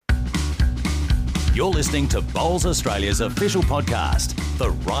You're listening to Bowls Australia's official podcast, The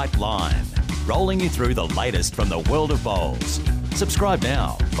Right Line, rolling you through the latest from the world of bowls. Subscribe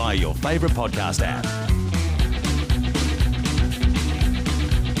now via your favourite podcast app.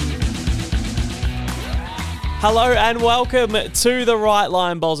 Hello and welcome to The Right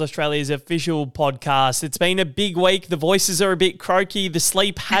Line, Bowls Australia's official podcast. It's been a big week. The voices are a bit croaky. The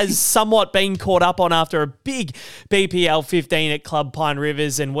sleep has somewhat been caught up on after a big BPL 15 at Club Pine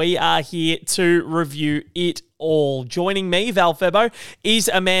Rivers, and we are here to review it all. Joining me, Val Febbo, is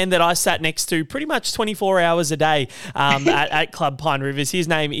a man that I sat next to pretty much 24 hours a day at Club Pine Rivers. His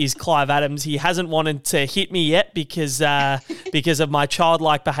name is Clive Adams. He hasn't wanted to hit me yet because of my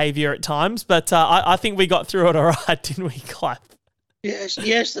childlike behaviour at times, but I think we got through it all right, didn't we, Clive?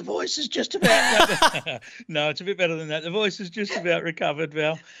 Yes, the voice is just about no, it's a bit better than that. The voice is just about recovered,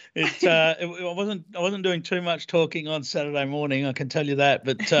 Val. I wasn't doing too much talking on Saturday morning, I can tell you that.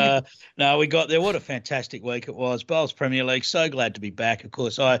 But no, we got there. What a fantastic week it was. Bowls Premier League, so glad to be back. Of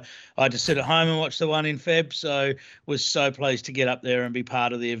course, I had to sit at home and watch the one in Feb, so was so pleased to get up there and be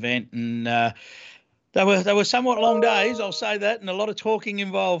part of the event. And They were somewhat long days, I'll say that, and a lot of talking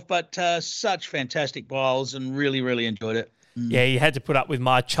involved, but such fantastic bowls and really, really enjoyed it. Yeah, you had to put up with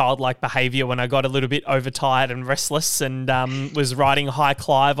my childlike behaviour when I got a little bit overtired and restless and was writing Hi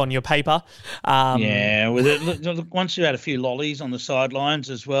Clive on your paper. With it, once you had a few lollies on the sidelines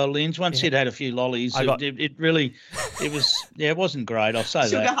as well, Lynsey. Once you'd had a few lollies, it wasn't great. I'll say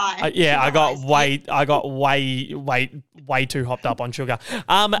sugar that. High. I got way too hopped up on sugar.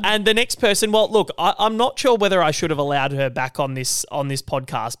 And the next person, well, look, I'm not sure whether I should have allowed her back on this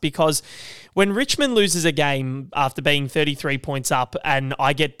podcast, because when Richmond loses a game after being 33 points up and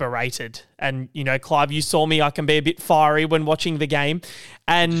I get berated, and, you know, Clive, you saw me, I can be a bit fiery when watching the game.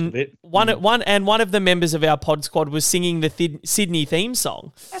 And one of the members of our pod squad was singing the Sydney theme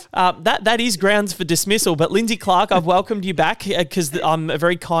song. That is grounds for dismissal. But Lynsey, Clarke, I've welcomed you back because I'm a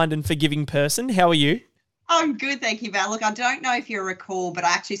very kind and forgiving person. How are you? I'm good, thank you, Val. Look, I don't know if you recall, but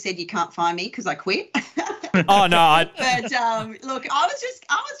I actually said you can't find me because I quit. Oh no! Look, I was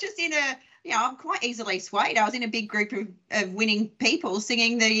just in a. You know, I'm quite easily swayed. I was in a big group of winning people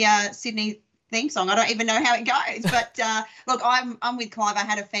singing the Sydney theme song. I don't even know how it goes. But, look, I'm with Clive. I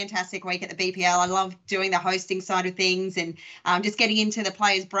had a fantastic week at the BPL. I love doing the hosting side of things and just getting into the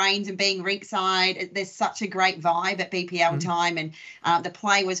players' brains and being rinkside. There's such a great vibe at BPL time, and the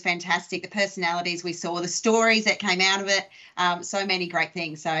play was fantastic. The personalities we saw, the stories that came out of it, so many great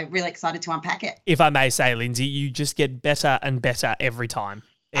things. So really excited to unpack it. If I may say, Lynsey, you just get better and better every time.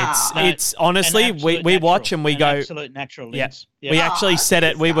 It's honestly, we watch and we go absolute natural. Yeah. We actually said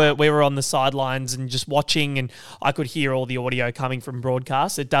it. We were on the sidelines and just watching, and I could hear all the audio coming from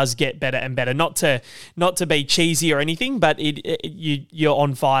broadcast. It does get better and better. Not to be cheesy or anything, but you're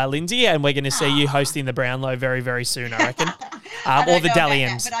on fire, Lynsey, and we're going to see you hosting the Brownlow very, very soon, I reckon, or the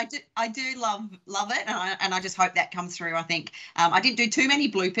Dally-Ms. But I do love it, and I just hope that comes through. I think I didn't do too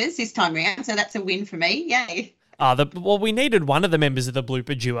many bloopers this time round, so that's a win for me. Yay. We needed one of the members of the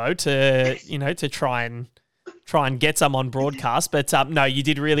blooper duo to try and get some on broadcast. But no, you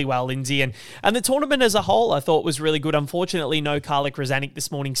did really well, Lynsey. And the tournament as a whole, I thought, was really good. Unfortunately, no Karlik Rozanik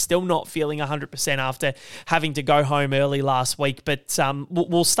this morning, still not feeling 100% after having to go home early last week. But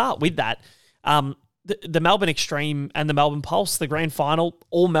we'll start with that. The Melbourne Extreme and the Melbourne Pulse, the grand final,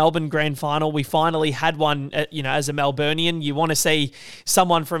 all Melbourne grand final. We finally had one, as a Melburnian. You want to see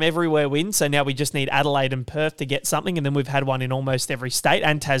someone from everywhere win. So now we just need Adelaide and Perth to get something. And then we've had one in almost every state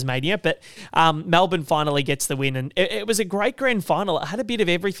and Tasmania. But Melbourne finally gets the win. And it was a great grand final. It had a bit of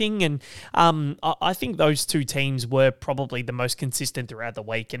everything. And I think those two teams were probably the most consistent throughout the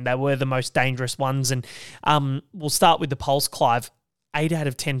week. And they were the most dangerous ones. And we'll start with the Pulse, Clive. 8 out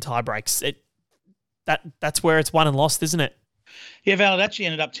of 10 tie breaks. That's where it's won and lost, isn't it? Yeah, Val, it actually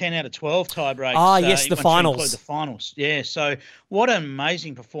ended up 10 out of 12 tie breaks. Yes, the finals. Include the finals. Yeah, so what an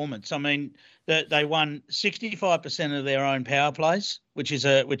amazing performance. I mean, they won 65% of their own power plays, which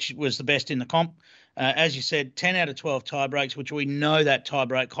was the best in the comp. As you said, 10 out of 12 tie breaks, which we know that tie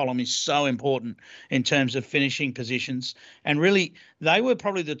break column is so important in terms of finishing positions. And really, they were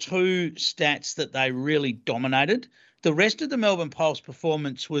probably the two stats that they really dominated. The rest of the Melbourne Pulse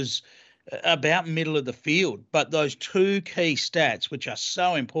performance was about middle of the field, but those two key stats, which are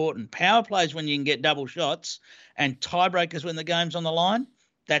so important, power plays when you can get double shots and tiebreakers when the game's on the line,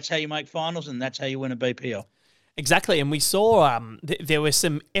 that's how you make finals and that's how you win a BPL. Exactly, and we saw there were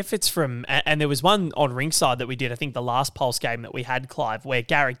some efforts from, and there was one on ringside that we did, I think the last Pulse game that we had, Clive, where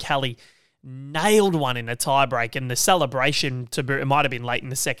Gary Kelly nailed one in a tiebreak, and the celebration it might have been late in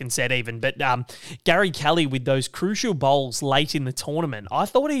the second set even, but Gary Kelly with those crucial bowls late in the tournament, I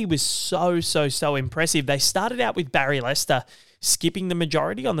thought he was so impressive. They started out with Barry Lester skipping the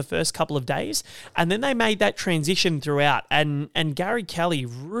majority on the first couple of days, and then they made that transition throughout, and Gary Kelly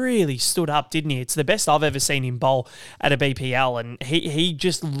really stood up, didn't he? It's the best I've ever seen him bowl at a BPL, and he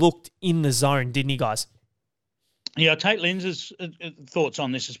just looked in the zone, didn't he, guys? Yeah, I'll take Lynsey's thoughts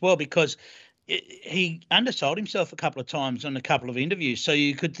on this as well, because he undersold himself a couple of times on a couple of interviews. So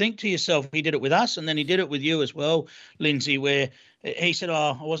you could think to yourself, he did it with us, and then he did it with you as well, Lynsey, where he said,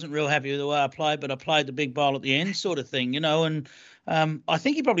 I wasn't real happy with the way I played, but I played the big bowl at the end sort of thing, and I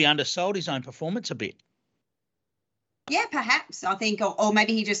think he probably undersold his own performance a bit. Yeah, perhaps. I think, or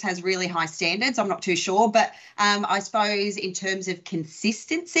maybe he just has really high standards. I'm not too sure. But I suppose in terms of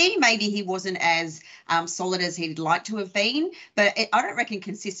consistency, maybe he wasn't as solid as he'd like to have been. But I don't reckon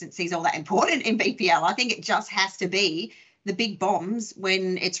consistency is all that important in BPL. I think it just has to be the big bombs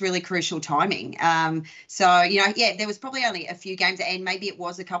when it's really crucial timing. There was probably only a few games, and maybe it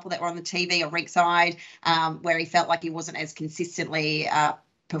was a couple that were on the TV or rinkside where he felt like he wasn't as consistently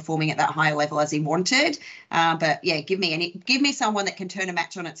performing at that higher level as he wanted. But yeah, give me someone that can turn a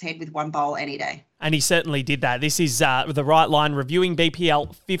match on its head with one bowl any day. And he certainly did that. This is The Right Line reviewing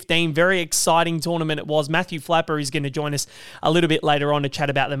BPL 15. Very exciting tournament it was. Matthew Flapper is going to join us a little bit later on to chat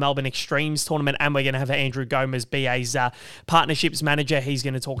about the Melbourne Extremes tournament, and we're going to have Andrew Gommers, BA's partnerships manager. He's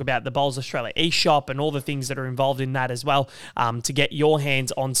going to talk about the Bowls Australia eShop and all the things that are involved in that as well, to get your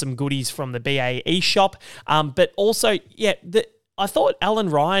hands on some goodies from the BA eShop. But also, I thought Ellen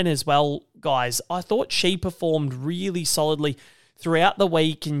Ryan as well, guys. I thought she performed really solidly throughout the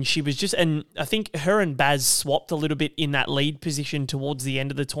week, and she was and I think her and Baz swapped a little bit in that lead position towards the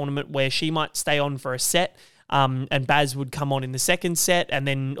end of the tournament, where she might stay on for a set, and Baz would come on in the second set, and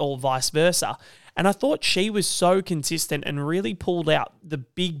then or vice versa. And I thought she was so consistent and really pulled out the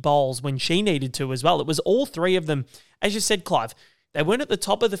big bowls when she needed to as well. It was all three of them. As you said, Clive, they weren't at the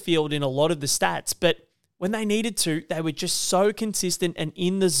top of the field in a lot of the stats, but when they needed to, they were just so consistent and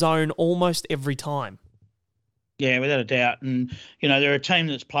in the zone almost every time. Yeah, without a doubt. And, they're a team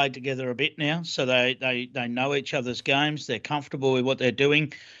that's played together a bit now, so they know each other's games. They're comfortable with what they're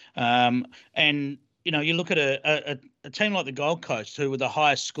doing. And, you look at a team like the Gold Coast, who were the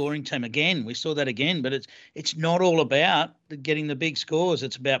highest scoring team again. We saw that again, but it's not all about getting the big scores.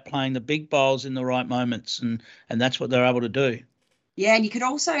 It's about playing the big bowls in the right moments, and that's what they're able to do. Yeah, and you could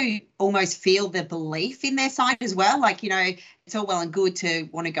also almost feel the belief in their side as well. Like, it's all well and good to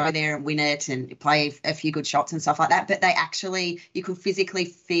want to go there and win it and play a few good shots and stuff like that. But you could physically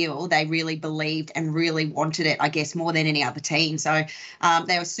feel they really believed and really wanted it, I guess, more than any other team. So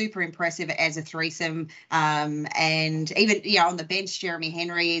they were super impressive as a threesome. And even, on the bench, Jeremy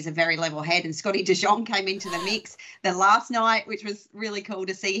Henry is a very level head, and Scotty De Jong came into the mix the last night, which was really cool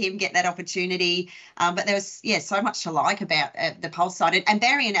to see him get that opportunity. But there was, so much to like about the Pulse side. And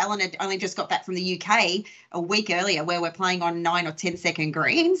Barry and Ellen had only just got back from the UK a week earlier, where we're playing on 9 or 10 second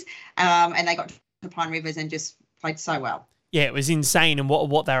greens, and they got to Pine Rivers and just played so well. Yeah, it was insane, and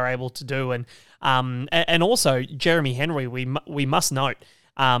what they were able to do, and also Jeremy Henry, we must note,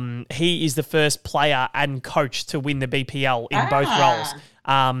 he is the first player and coach to win the BPL in both roles.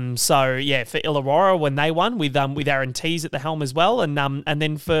 For Illawarra when they won with Aaron Tees at the helm as well, and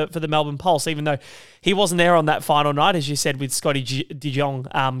then for the Melbourne Pulse, even though he wasn't there on that final night, as you said, with Scotty De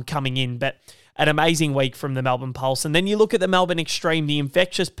Jong coming in, but an amazing week from the Melbourne Pulse. And then you look at the Melbourne Extreme, the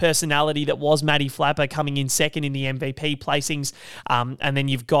infectious personality that was Maddie Flapper coming in second in the MVP placings. And then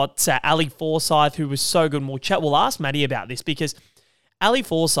you've got Ali Forsyth, who was so good. And we'll ask Maddie about this, because Ali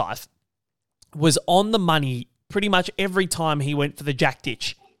Forsyth was on the money pretty much every time he went for the jack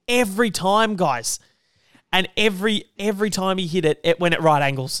ditch. Every time, guys. And every time he hit it, it went at right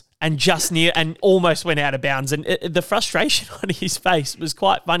angles and just near and almost went out of bounds. And the frustration on his face was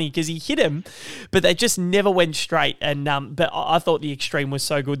quite funny, because he hit him, but they just never went straight. And but I thought the Extreme was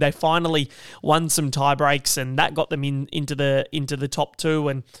so good. They finally won some tie breaks, and that got them into the top two.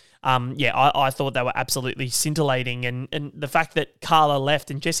 And I thought they were absolutely scintillating. And the fact that Carla left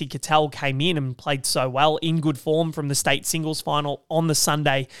and Jessie Cattell came in and played so well, in good form from the state singles final on the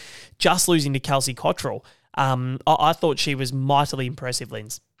Sunday, just losing to Kelsey Cottrell. I thought she was mightily impressive,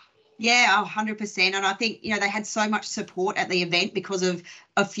 Lyns. Yeah, 100%. And I think, they had so much support at the event because of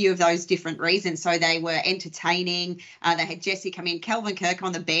a few of those different reasons. So they were entertaining. They had Jessie come in, Kelvin Kirk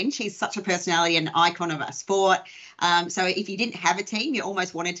on the bench. He's such a personality and icon of our sport. So if you didn't have a team, you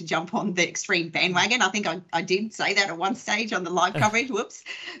almost wanted to jump on the Extreme bandwagon. I think I did say that at one stage on the live coverage. Whoops.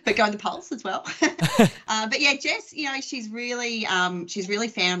 But go the Pulse as well. But yeah, Jess, she's really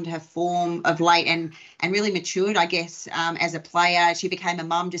found her form of late and really matured, I guess, as a player. She became a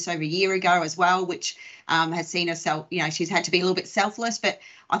mum just over a year ago as well, which has seen herself, she's had to be a little bit selfless, but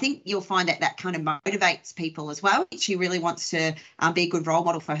I think you'll find that kind of motivates people as well. She really wants to be a good role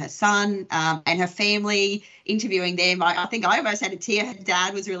model for her son and her family, interviewing them. I think I almost had a tear. Her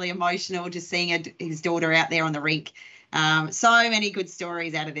dad was really emotional just seeing his daughter out there on the rink. So many good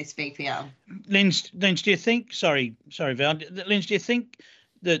stories out of this BPL. Lynsey, do you think, sorry, Val, Lynsey, do you think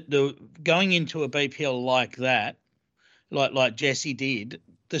that the going into a BPL like that, like Jessie did,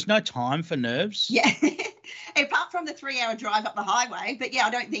 there's no time for nerves? Yeah. Apart from the 3-hour drive up the highway. But yeah, I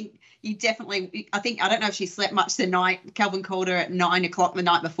don't think you definitely, I don't know if she slept much the night. Kelvin called her at 9 o'clock the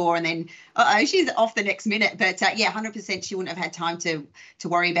night before and then, she's off the next minute. But yeah, 100% she wouldn't have had time to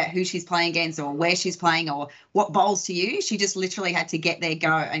worry about who she's playing against or where she's playing or what bowls to use. She just literally had to get there,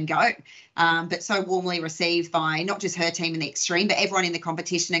 go. But so warmly received by not just her team in the Extreme, but everyone in the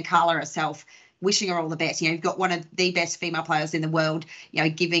competition and Carla herself, wishing her all the best. You've got one of the best female players in the world,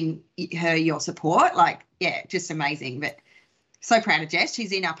 giving her your support. Just amazing. But so proud of Jess.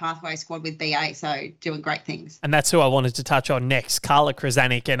 She's in our pathway squad with BA, so doing great things. And that's who I wanted to touch on next, Carla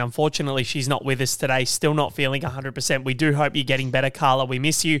Krasanik. And unfortunately, she's not with us today, still not feeling 100%. We do hope you're getting better, Carla. We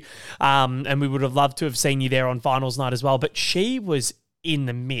miss you. And we would have loved to have seen you there on finals night as well. But she was in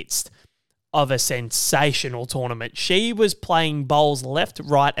the midst of a sensational tournament. She was playing bowls left,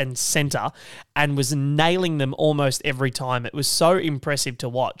 right and centre and was nailing them almost every time. It was so impressive to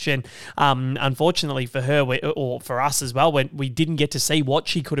watch. And unfortunately for her, or for us as well, when we didn't get to see what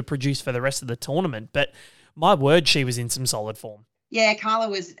she could have produced for the rest of the tournament. But my word, she was in some solid form. Yeah, Carla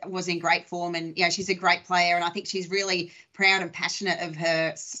was in great form and, she's a great player and I think she's really proud and passionate of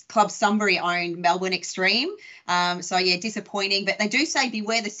her Club Sunbury-owned Melbourne Extreme. Disappointing. But they do say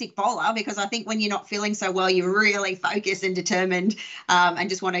beware the sick bowler because I think when you're not feeling so well, you're really focused and determined and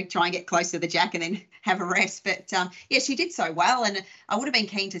just want to try and get close to the jack and then have a rest. But, she did so well and I would have been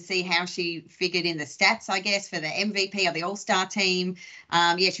keen to see how she figured in the stats, I guess, for the MVP of the All-Star team.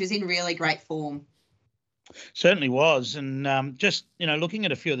 She was in really great form. Certainly was. And just, looking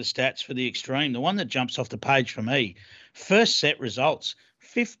at a few of the stats for the Extreme, the one that jumps off the page for me, first set results,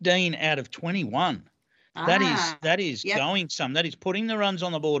 15 out of 21. That is going some. That is putting the runs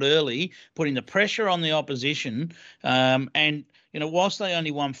on the board early, putting the pressure on the opposition. And, whilst they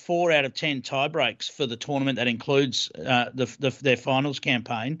only won 4 out of 10 tie breaks for the tournament, that includes their finals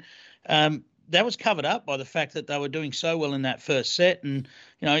campaign, that was covered up by the fact that they were doing so well in that first set. And,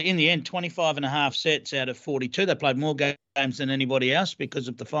 in the end, 25 and a half sets out of 42. They played more games than anybody else because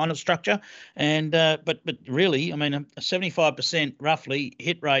of the final structure. And but really, a 75% roughly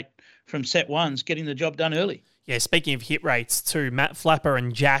hit rate from set one's getting the job done early. Yeah, speaking of hit rates too, Matt Flapper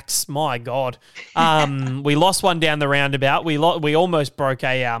and Jax, my God. We lost one down the roundabout. We almost broke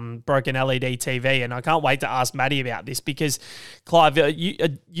an LED TV, and I can't wait to ask Maddie about this because, Clive,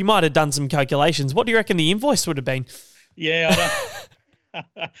 you might have done some calculations. What do you reckon the invoice would have been? Yeah,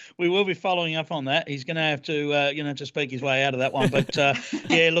 we will be following up on that. He's going to have to speak his way out of that one. But,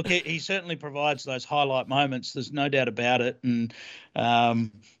 look, he certainly provides those highlight moments. There's no doubt about it. And,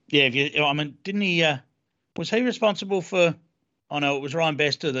 didn't he... was he responsible for? Oh no, it was Ryan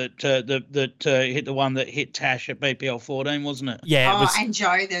Bester that hit the one that hit Tash at BPL 14, wasn't it? Yeah. It was, and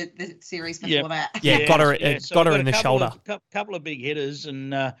Joe the series before that. Yeah, got her in the shoulder. Couple of big hitters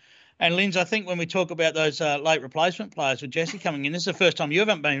and Lynsey, I think when we talk about those late replacement players with Jessie coming in, this is the first time you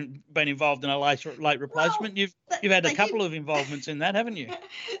haven't been involved in a late replacement. You've had a couple of involvements in that, haven't you?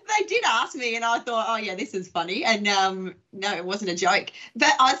 They did ask me, and I thought, oh yeah, this is funny. And no, it wasn't a joke.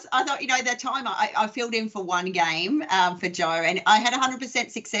 But I thought, the time I filled in for one game for Joe, and I had 100%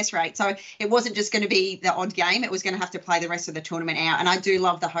 success rate. So it wasn't just going to be the odd game; it was going to have to play the rest of the tournament out. And I do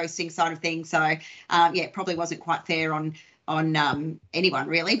love the hosting side of things. So it probably wasn't quite fair on anyone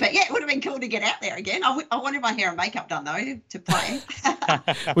really, but yeah, it would have been cool to get out there again. I wanted my hair and makeup done though to play.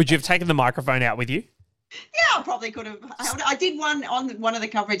 Would you have taken the microphone out with you? Yeah, I probably could have. I did one on one of the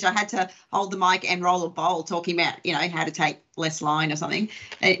coverage. I had to hold the mic and roll a bowl talking about, how to take less line or something.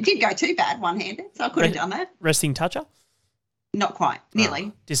 It didn't go too bad one-handed, so I could have done that. Resting toucher? Not quite,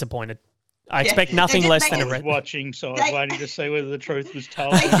 nearly. Disappointed. I expect nothing less than I a was red. watching, so I was waiting to see whether the truth was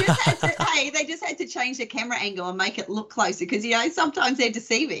told. They just had to change the camera angle and make it look closer because, sometimes they're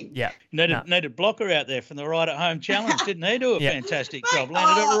deceiving. Yeah. Needed Blocker out there from the Right at Home Challenge, didn't he? Do a fantastic job.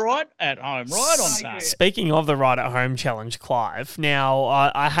 Landed it right at home, right on target. Speaking of the Right at Home Challenge, Clive. Now,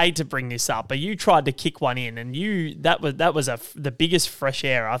 I hate to bring this up, but you tried to kick one in, and that was the biggest fresh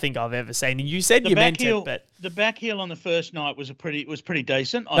air I think I've ever seen. And you said you meant it, but the back heel on the first night was pretty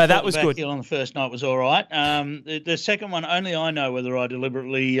decent. No, that was the back good. heel on the first night was all right. The second one, only I know whether I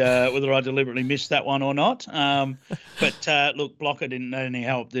deliberately missed that one or not. But look, Blocker didn't need any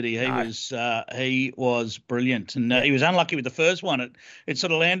help, did he? He was brilliant, and he was unlucky with the first one. It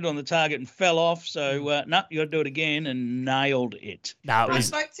sort of landed on the target and fell off. So no, you got to do it again, and nailed it. No, I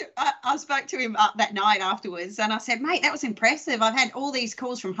spoke to him up that night afterwards, and I said, mate, that was impressive. I've had all these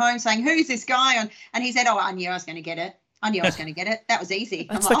calls from home saying, who's this guy? And he said, I knew I was going to get it. That was easy.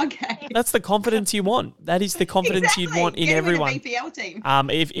 Okay. That's the confidence you want. That is the confidence you'd want in everyone. BPL team.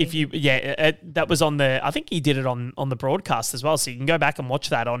 That was on the. I think he did it on the broadcast as well. So you can go back and watch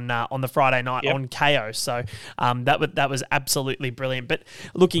that on the Friday night on KO. So that was absolutely brilliant. But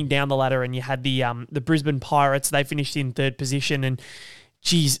looking down the ladder, and you had the Brisbane Pirates. They finished in third position, and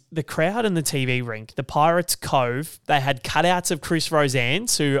geez, the crowd in the TV rink, the Pirates Cove, they had cutouts of Chris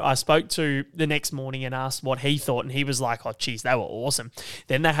Rosannes, who I spoke to the next morning and asked what he thought, and he was like, oh, geez, they were awesome.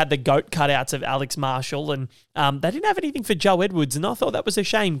 Then they had the GOAT cutouts of Alex Marshall, and they didn't have anything for Jo Edwards, and I thought that was a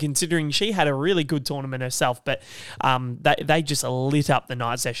shame considering she had a really good tournament herself, but they just lit up the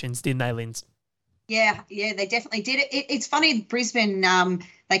night sessions, didn't they, Lyns? Yeah, they definitely did. It's funny, Brisbane,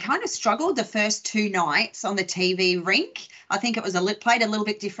 they kind of struggled the first two nights on the TV rink. I think it was played a little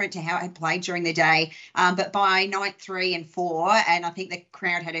bit different to how it had played during the day. But by night 3 and 4, and I think the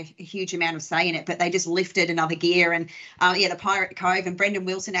crowd had a huge amount of say in it, but they just lifted another gear. And the Pirate Cove and Brendan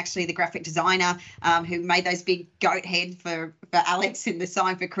Wilson, actually the graphic designer, who made those big goat head for Alex and the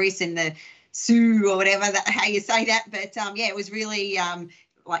sign for Chris and the Sue or whatever, how you say that. But it was really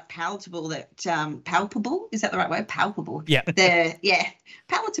palatable palpable, is that the right word? Palpable. Yeah.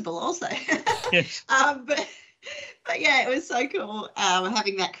 Palatable also. Yes. But it was so cool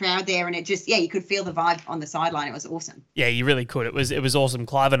having that crowd there, and it just you could feel the vibe on the sideline. It was awesome. Yeah, you really could. It was awesome.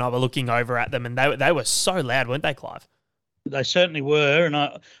 Clive and I were looking over at them, and they were so loud, weren't they, Clive? They certainly were, and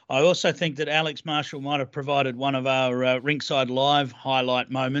I also think that Alex Marshall might have provided one of our ringside live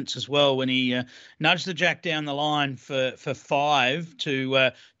highlight moments as well when he nudged the jack down the line for 5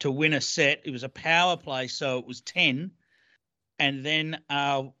 to win a set. It was a power play, so it was 10, and then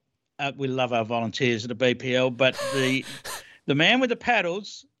we love our volunteers at the BPL, but the man with the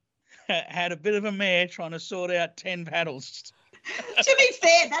paddles had a bit of a mare trying to sort out 10 paddles. To be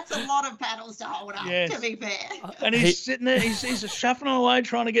fair, that's a lot of paddles to hold up, to be fair. And he's sitting there, he's shuffling away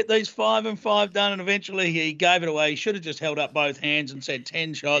trying to get these 5 and 5 done, and eventually he gave it away. He should have just held up both hands and said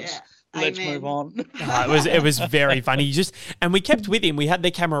 10 shots. Yeah. Let's move on. It was very funny. And we kept with him. We had the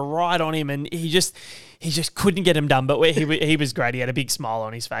camera right on him, and he just couldn't get him done. But he was great. He had a big smile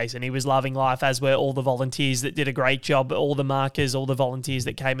on his face, and he was loving life, as were all the volunteers that did a great job, all the markers, all the volunteers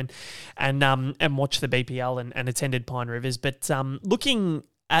that came and watched the BPL and attended Pine Rivers. But looking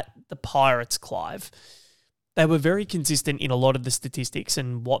at the Pirates, Clive, they were very consistent in a lot of the statistics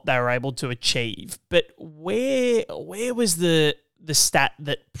and what they were able to achieve. But where was the stat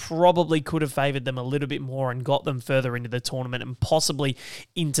that probably could have favoured them a little bit more and got them further into the tournament and possibly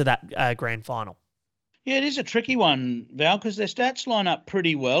into that grand final? Yeah, it is a tricky one, Val, because their stats line up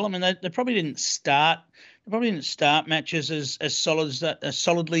pretty well. I mean, they probably didn't start matches as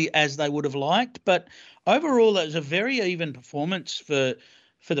solidly as they would have liked, but overall, it was a very even performance for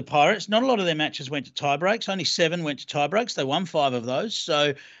the Pirates. Not a lot of their matches went to tie breaks. Only 7 went to tie breaks. They won 5 of those.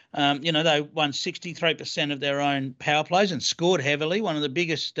 So, they won 63% of their own power plays and scored heavily. One of the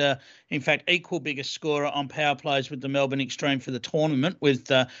biggest, in fact, equal biggest scorer on power plays with the Melbourne Extreme for the tournament,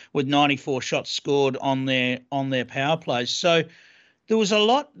 with 94 shots scored on their power plays. So there was a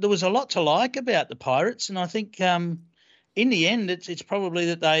lot to like about the Pirates, and I think in the end, it's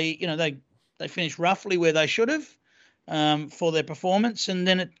probably that they finished roughly where they should have for their performance, and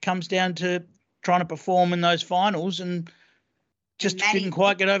then it comes down to trying to perform in those finals and just didn't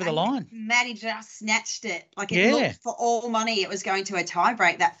quite get over the line. Maddie just snatched it. It looked for all money it was going to a tie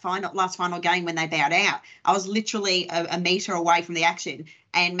break, that last final game when they bowed out. I was literally a metre away from the action,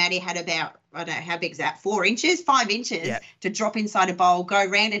 and Maddie had about, I don't know, how big is that, 4 inches, 5 inches to drop inside a bowl, go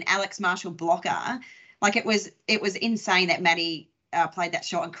round an Alex Marshall blocker. It was insane that Maddie played that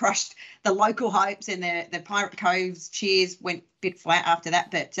shot and crushed the local hopes, and the Pirate Cove's cheers went a bit flat after that.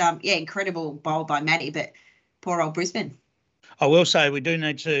 But, incredible bowl by Maddie, but poor old Brisbane. I will say we do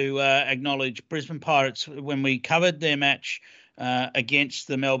need to acknowledge Brisbane Pirates. When we covered their match against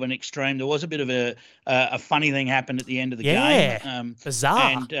the Melbourne Extreme, there was a bit of a funny thing happened at the end of the game.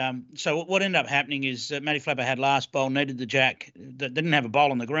 Bizarre. And so what ended up happening is Matty Flapper had last bowl, needed the jack. They didn't have a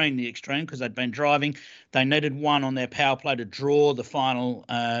bowl on the green, the Extreme, because they'd been driving. They needed one on their power play to draw the final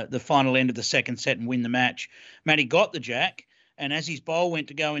end of the second set and win the match. Matty got the jack, and as his bowl went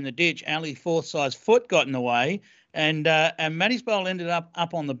to go in the ditch, Ali Forsyth's foot got in the way, and Matty's bowl ended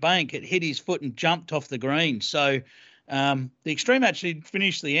up on the bank. It hit his foot and jumped off the green. So the Extreme actually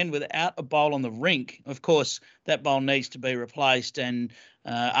finished the end without a bowl on the rink. Of course, that bowl needs to be replaced, and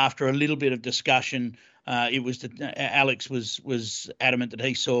after a little bit of discussion, Alex was adamant that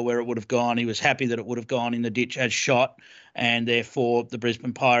he saw where it would have gone. He was happy that it would have gone in the ditch as shot, and therefore the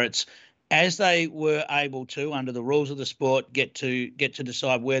Brisbane Pirates, as they were able to, under the rules of the sport, get to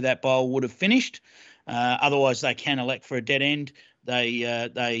decide where that bowl would have finished. Otherwise, they can elect for a dead end.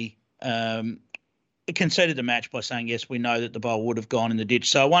 They conceded the match by saying, yes, we know that the bowl would have gone in the ditch.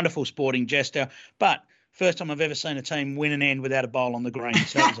 So a wonderful sporting gesture, but first time I've ever seen a team win an end without a bowl on the green.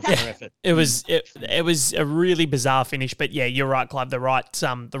 So that was a fair effort. It was a really bizarre finish, but yeah, you're right, Clive. The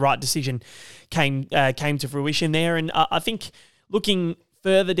right decision came to fruition there, and I think looking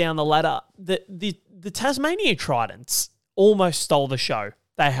further down the ladder, the Tasmania Tridents almost stole the show.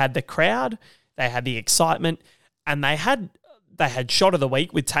 They had the crowd, they had the excitement, and they had shot of the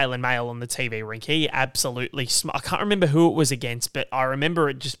week with Taylor Mail on the TV rink. He absolutely I can't remember who it was against, but I remember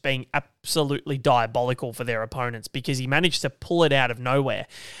it just being absolutely diabolical for their opponents because he managed to pull it out of nowhere.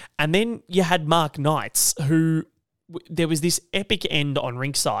 And then you had Mark Knights, who there was this epic end on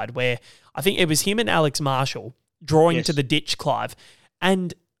rinkside where I think it was him and Alex Marshall drawing to the ditch, Clive.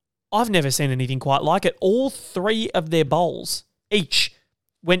 And I've never seen anything quite like it. All three of their bowls each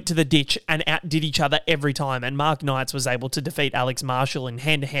went to the ditch and outdid each other every time. And Mark Knights was able to defeat Alex Marshall in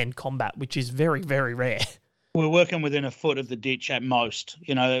hand-to-hand combat, which is very, very rare. We're working within a foot of the ditch at most.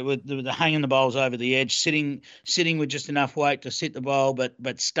 You know, with the hanging the bowls over the edge, sitting with just enough weight to sit the bowl,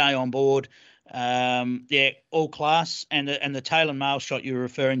 but stay on board. All class. And the tail and mail shot you were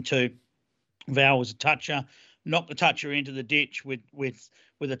referring to, Val, was a toucher. Knocked the toucher into the ditch with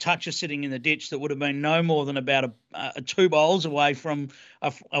a toucher sitting in the ditch that would have been no more than about a 2 bowls away from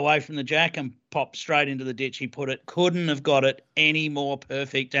the jack, and popped straight into the ditch. He put it, couldn't have got it any more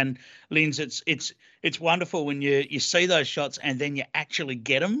perfect. And Lyns, it's wonderful when you see those shots and then you actually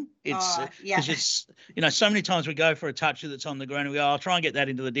get them. It's so many times we go for a toucher that's on the ground and we go, I'll try and get that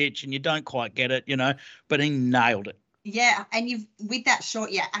into the ditch, and you don't quite get it, but he nailed it. Yeah, and with that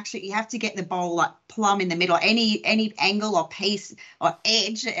shot, you have to get the bowl like plumb in the middle, any angle or piece or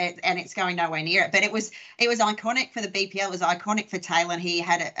edge, and it's going nowhere near it. But it was iconic for the BPL. It was iconic for Taylor. He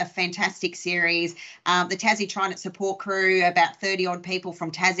had a fantastic series. The Tassie Trident support crew, about 30 odd people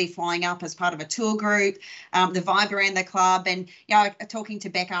from Tassie flying up as part of a tour group. The vibe around the club, and talking to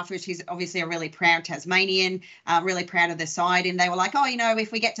Beck afterwards, she's obviously a really proud Tasmanian, really proud of the side, and they were like,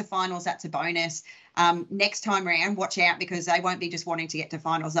 if we get to finals, that's a bonus. Next time around, watch out, because they won't be just wanting to get to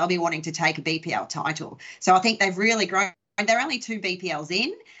finals. They'll be wanting to take a BPL title. So I think they've really grown. They're only 2 BPLs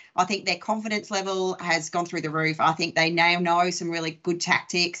in. I think their confidence level has gone through the roof. I think they now know some really good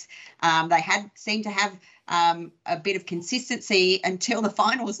tactics. They seemed to have a bit of consistency until the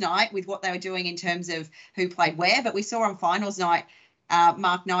finals night with what they were doing in terms of who played where. But we saw on finals night,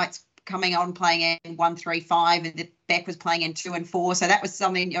 Mark Knight's coming on playing in 1, 3, 5, and Beck was playing in 2 and 4. So that was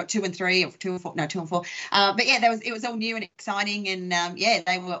something, 2 and 3 or 2 and 4. No, 2 and 4. But yeah, it was all new and exciting, and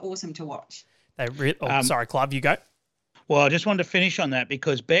they were awesome to watch. Sorry, Clive, you go. Well, I just wanted to finish on that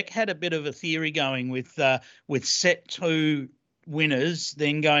because Beck had a bit of a theory going with set 2 winners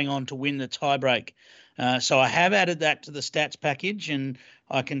then going on to win the tiebreak. So I have added that to the stats package, and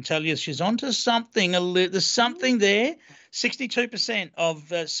I can tell you she's onto something. There's something there. 62%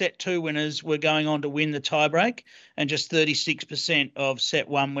 of set 2 winners were going on to win the tiebreak, and just 36% of set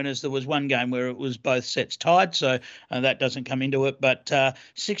 1 winners. There was one game where it was both sets tied, so that doesn't come into it. But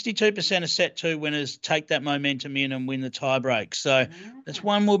 62% of set 2 winners take that momentum in and win the tiebreak. So that's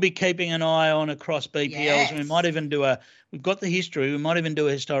one we'll be keeping an eye on across BPLs. Yes. And we might even we've got the history. We might even do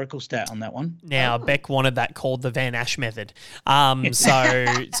a historical stat on that one. Now, Beck wanted that called the Van Ash method.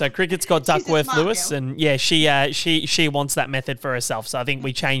 So cricket's got Duckworth-Lewis, and she wants that method for herself. So I think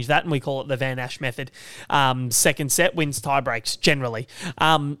we change that and we call it the Van Ash method. Second set wins tiebreaks generally.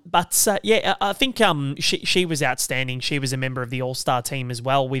 I think she was outstanding. She was a member of the All-Star team as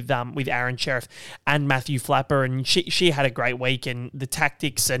well with Aaron Sheriff and Matthew Flapper, and she had a great week, and the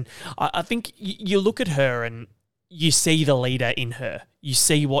tactics, and I think you look at her and you see the leader in her. You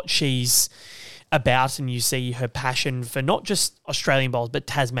see what she's about and you see her passion for not just Australian bowls but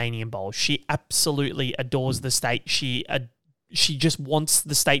Tasmanian bowls. She absolutely adores the state. She just wants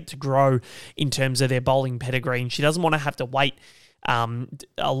the state to grow in terms of their bowling pedigree, and she doesn't want to have to wait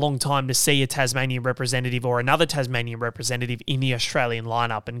a long time to see a Tasmanian representative or another Tasmanian representative in the Australian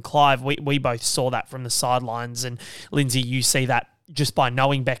lineup. And Clive, we both saw that from the sidelines, and Lynsey, you see that just by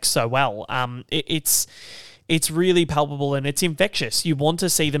knowing Beck so well. It's really palpable and it's infectious. You want to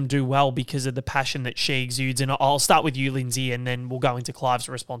see them do well because of the passion that she exudes. And I'll start with you, Lynsey, and then we'll go into Clive's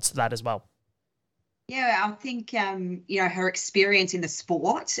response to that as well. Yeah, I think, her experience in the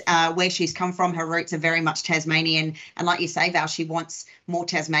sport, where she's come from, her roots are very much Tasmanian. And like you say, Val, she wants more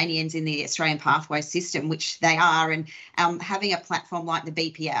Tasmanians in the Australian pathway system, which they are. And having a platform like the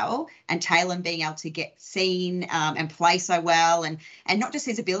BPL and Taylor being able to get seen and play so well, and not just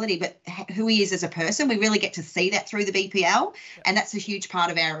his ability, but who he is as a person, we really get to see that through the BPL. And that's a huge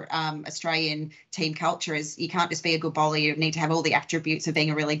part of our Australian team culture is you can't just be a good bowler. You need to have all the attributes of being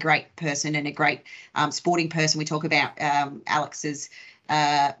a really great person and a great sporting person. We talk about Alex's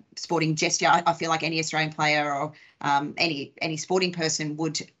sporting gesture. I feel like any Australian player or any sporting person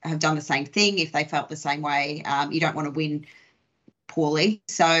would have done the same thing if they felt the same way. You don't want to win poorly.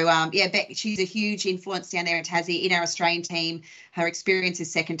 So, Beck, she's a huge influence down there in Tassie in our Australian team. Her experience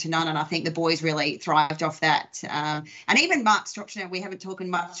is second to none, and I think the boys really thrived off that. And even Mark Stropshner, we haven't talked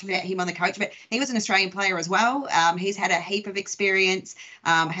much about him on the coach, but he was an Australian player as well. He's had a heap of experience,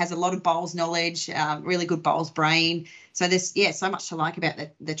 has a lot of bowls knowledge, really good bowls brain. So there's, so much to like about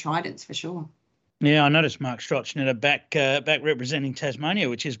the Tridents for sure. Yeah, I noticed Mark Strotchner back representing Tasmania,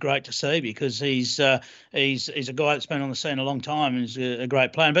 which is great to see because he's a guy that's been on the scene a long time and is a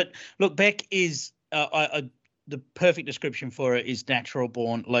great player. But look, Beck is the perfect description for her is natural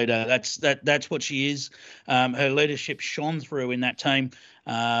born leader. That's what she is. Her leadership shone through in that team.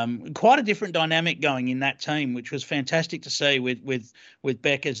 Quite a different dynamic going in that team, which was fantastic to see with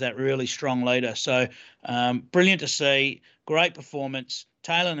Beck as that really strong leader. So brilliant to see. Great performance.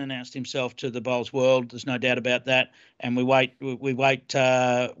 Taylor announced himself to the bowls world. There's no doubt about that. And we wait with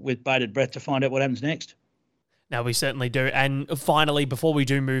bated breath to find out what happens next. No, we certainly do. And finally, before we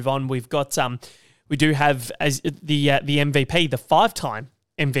do move on, we've got we do have as the MVP, the 5-time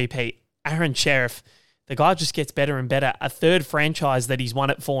MVP, Aaron Sheriff. The guy just gets better and better. A third franchise that he's won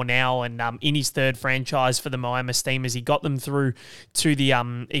it for now, and in his third franchise for the Miami Steamers, he got them through to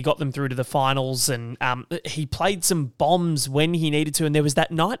the finals, and he played some bombs when he needed to. And there was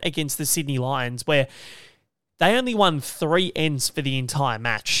that night against the Sydney Lions where they only won 3 ends for the entire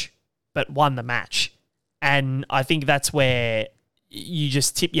match, but won the match. And I think that's where you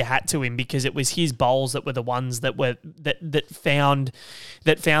just tip your hat to him because it was his bowls that were the ones that found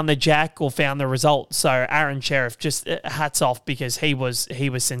the jack or found the result. So Aaron Sheriff, just hats off because he was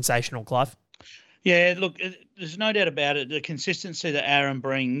sensational, Clive. Yeah, look, there's no doubt about it. The consistency that Aaron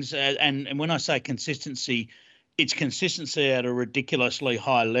brings, and when I say consistency, it's consistency at a ridiculously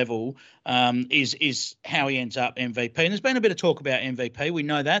high level, is how he ends up MVP. And there's been a bit of talk about MVP. We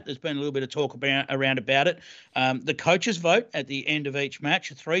know that. There's been a little bit of talk around about it. The coaches vote at the end of each match,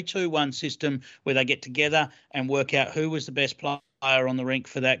 a 3-2-1 system where they get together and work out who was the best player on the rink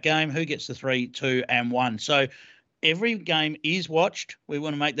for that game, who gets the 3, 2, and 1. So every game is watched. We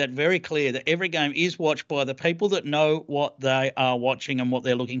want to make that very clear that every game is watched by the people that know what they are watching and what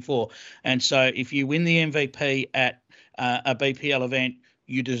they're looking for. And so if you win the MVP at a BPL event,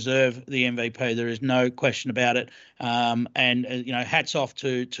 you deserve the MVP. There is no question about it. Hats off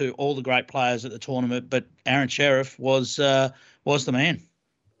to all the great players at the tournament, but Aaron Sheriff was the man.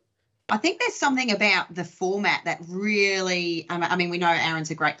 I think there's something about the format that really, we know Aaron's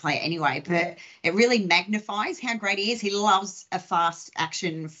a great player anyway, but it really magnifies how great he is. He loves a fast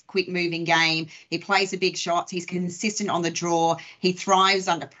action, quick moving game. He plays the big shots. He's consistent on the draw. He thrives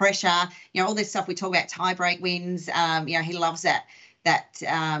under pressure. All this stuff we talk about, tie break wins. He loves that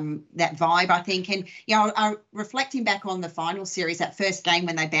vibe, I think. And, reflecting back on the final series, that first game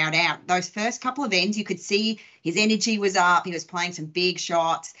when they bowed out, those first couple of ends, you could see his energy was up. He was playing some big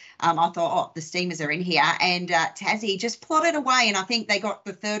shots. I thought, the Steamers are in here. And Tassie just plodded away. And I think they got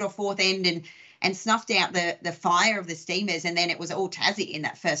the third or fourth end and snuffed out the fire of the Steamers. And then it was all Tassie in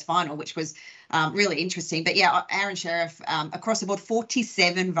that first final, which was really interesting. But, Aaron Sheriff, across the board,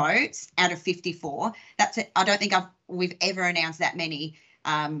 47 votes out of 54. That's it. I don't think we've ever announced that many.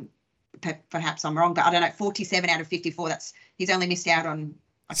 Perhaps I'm wrong, but I don't know, 47 out of 54. He's only missed out on...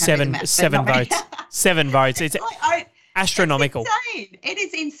 Seven votes. 7 votes. It's astronomical. It's insane. It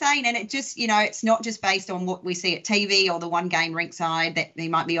is insane. And it just, it's not just based on what we see at TV or the one game rinkside that they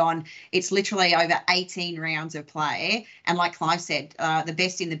might be on. It's literally over 18 rounds of play. And like Clive said, the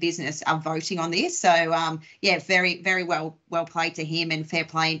best in the business are voting on this. So, very, very well played to him, and fair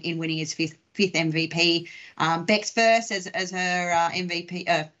play in winning his fifth MVP. Beck's first as her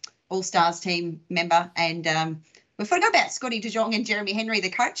MVP, All-Stars team member. And we forgot about Scotty De Jong and Jeremy Henry. The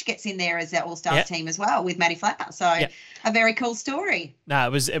coach gets in there as that All-Stars team as well with Matty Flapper. So a very cool story. No,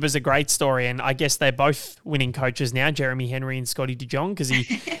 it was a great story, and I guess they're both winning coaches now, Jeremy Henry and Scotty De Jong, because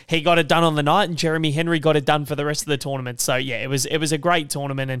he got it done on the night, and Jeremy Henry got it done for the rest of the tournament. So it was a great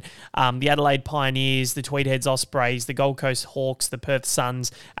tournament, and the Adelaide Pioneers, the Tweed Heads Ospreys, the Gold Coast Hawks, the Perth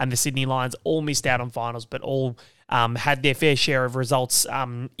Suns, and the Sydney Lions all missed out on finals, but all had their fair share of results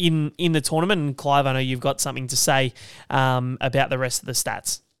in the tournament. And Clive, I know you've got something to say about the rest of the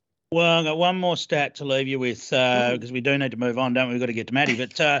stats. Well, I've got one more stat to leave you with because we do need to move on, don't we? We've got to get to Matty. But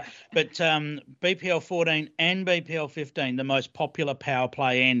BPL 14 and BPL 15, the most popular power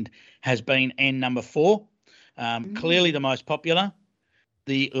play end has been end number 4. Clearly the most popular.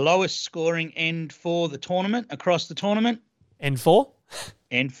 The lowest scoring end for the tournament, across the tournament. End 4?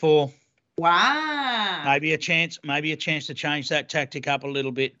 End 4. Wow. Maybe a chance to change that tactic up a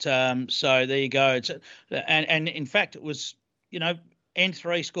little bit. So there you go. And in fact, it was,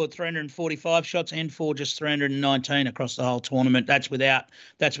 N3 scored 345 shots, N4 just 319 across the whole tournament. That's without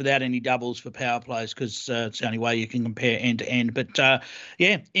any doubles for power plays, because it's the only way you can compare end to end. But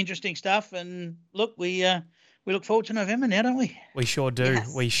interesting stuff. And look, we look forward to November now, don't we? We sure do.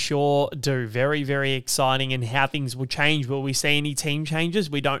 Yes. We sure do. Very, very exciting, and how things will change. Will we see any team changes?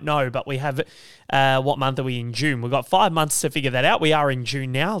 We don't know, but we have, what month are we in? June. We've got 5 months to figure that out. We are in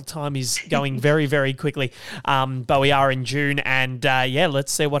June now. Time is going very, very quickly, but we are in June, and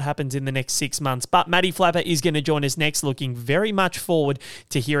let's see what happens in the next 6 months. But Matty Flapper is going to join us next, looking very much forward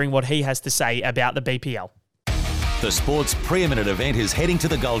to hearing what he has to say about the BPL. The sport's preeminent event is heading to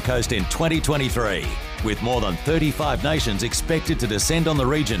the Gold Coast in 2023, with more than 35 nations expected to descend on the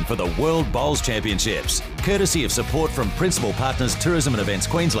region for the World Bowls Championships, courtesy of support from principal partners Tourism and Events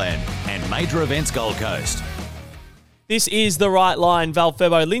Queensland and Major Events Gold Coast. This is The Right Line. Val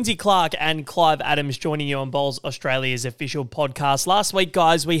Febbo, Lynsey, Clarke and Clive Adams joining you on Bowls Australia's official podcast. Last week,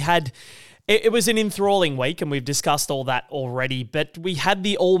 guys, we had... It was an enthralling week, and we've discussed all that already, but we had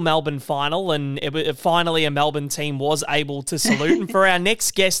the All-Melbourne final, and finally a Melbourne team was able to salute. And for our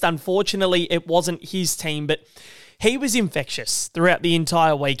next guest, unfortunately, it wasn't his team, but he was infectious throughout the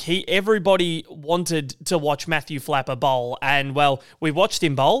entire week. Everybody wanted to watch Matthew Flapper bowl, and, well, we watched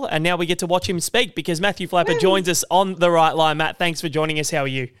him bowl, and now we get to watch him speak, because Matthew Flapper joins us on The Right Line. Matt, thanks for joining us. How are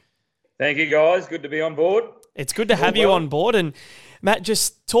you? Thank you, guys. Good to be on board. It's good to have you on board. And Matt,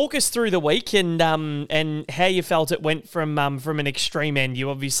 just talk us through the week and how you felt it went from an extreme end. You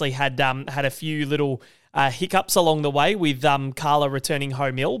obviously had a few little hiccups along the way with Carla returning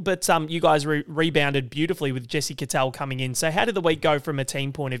home ill, but you guys rebounded beautifully with Jessie Cattell coming in. So how did the week go from a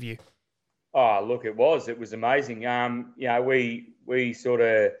team point of view? Oh, look, it was amazing. We sort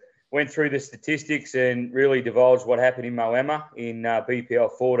of went through the statistics and really divulged what happened in Moama in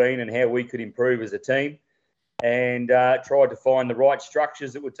BPL 14 and how we could improve as a team. And tried to find the right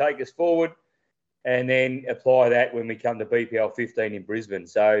structures that would take us forward, and then apply that when we come to BPL 15 in Brisbane.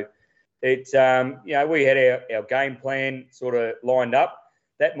 So it's, we had our game plan sort of lined up.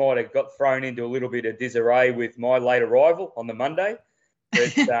 That might have got thrown into a little bit of disarray with my late arrival on the Monday.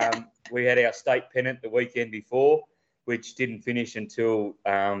 But we had our state pennant the weekend before, which didn't finish until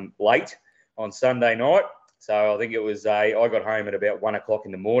late on Sunday night. So I think it was I got home at about 1 o'clock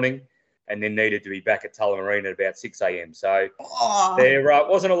in the morning, and then needed to be back at Tullamarine at about 6 a.m. So there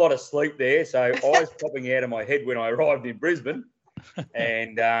wasn't a lot of sleep there. So eyes popping out of my head when I arrived in Brisbane.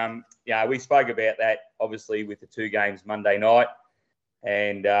 And, we spoke about that, obviously, with the 2 games Monday night,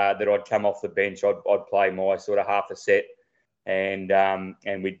 and that I'd come off the bench. I'd play my sort of half a set, and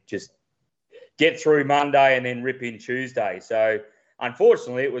we'd just get through Monday and then rip in Tuesday. So,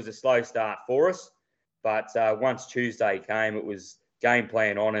 unfortunately, it was a slow start for us. But once Tuesday came, it was game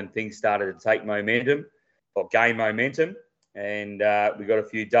plan on, and things started to take momentum, or gain momentum, and we got a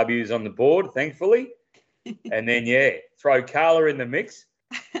few W's on the board, thankfully. And then, throw Carla in the mix,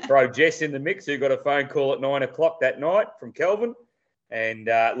 throw Jess in the mix, who got a phone call at 9 o'clock that night from Kelvin. And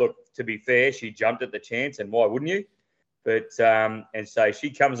look, to be fair, she jumped at the chance, and why wouldn't you? But and so she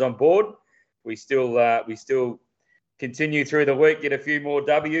comes on board. We still continue through the week, get a few more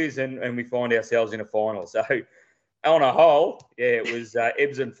W's, and we find ourselves in a final. So, on a whole, it was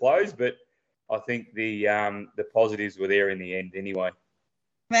ebbs and flows, but I think the positives were there in the end anyway.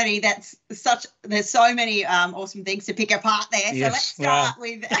 Matty, there's so many awesome things to pick apart there. Yes, So let's start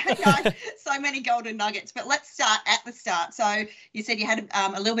with so many golden nuggets. But let's start at the start. So you said you had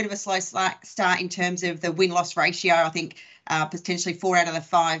a little bit of a slow start in terms of the win-loss ratio. I think potentially 4 out of the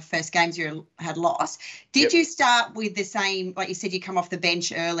 5 first games you had lost. Did you start with the same, like you said, you come off the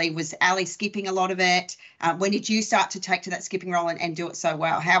bench early? Was Ali skipping a lot of it? When did you start to take to that skipping role and do it so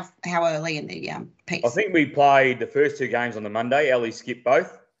well? How early in the piece? I think we played the first 2 games on the Monday. Ali skipped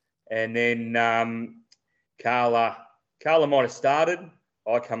both. And then Carla might have started.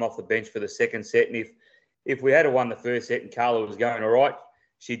 I come off the bench for the second set. And if we had won the first set and Carla was going all right,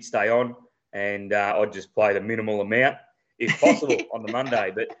 she'd stay on. And I'd just play the minimal amount, if possible, on the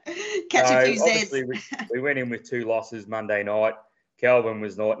Monday. But catch a few obviously we went in with 2 losses Monday night. Kelvin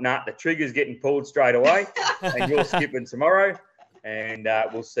was like, the trigger's getting pulled straight away and you're skipping tomorrow. And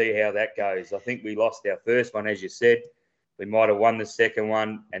we'll see how that goes. I think we lost our first one, as you said. We might have won the second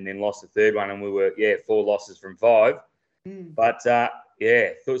one and then lost the third one, and we were 4 losses from 5. But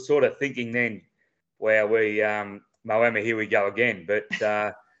sort of thinking then, wow, we Moama, here we go again.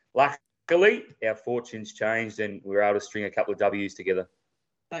 But luckily, our fortunes changed and we were able to string a couple of W's together.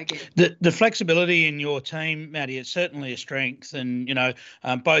 The flexibility in your team, Matty, it's certainly a strength. And,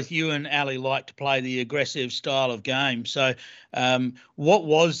 both you and Ali like to play the aggressive style of game. So what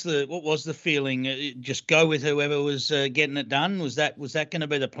was the feeling? Just go with whoever was getting it done? Was that going to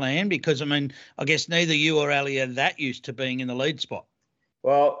be the plan? Because, I guess neither you or Ali are that used to being in the lead spot.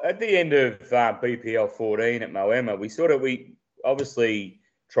 Well, at the end of BPL 14 at Moama, we obviously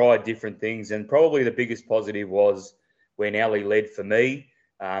tried different things. And probably the biggest positive was when Ali led for me.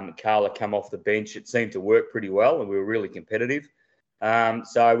 Carla come off the bench. It seemed to work pretty well and we were really competitive.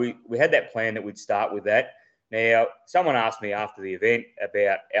 So we had that plan that we'd start with that. Now, someone asked me after the event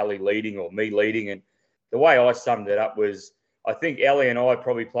about Ali leading or me leading, and the way I summed it up was I think Ali and I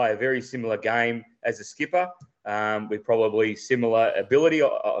probably play a very similar game as a skipper. We're probably similar ability,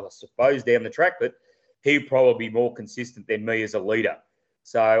 I suppose, down the track, but he'd probably be more consistent than me as a leader.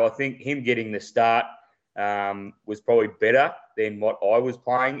 So I think him getting the start was probably better than what I was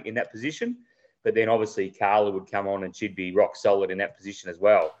playing in that position. But then obviously Carla would come on and she'd be rock solid in that position as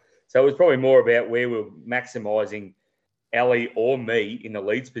well. So it was probably more about where we're maximising Ali or me in the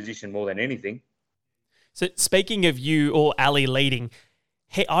leads position more than anything. So speaking of you or Ali leading,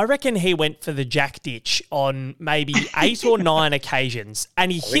 I reckon he went for the jack ditch on maybe 8 or 9 occasions, and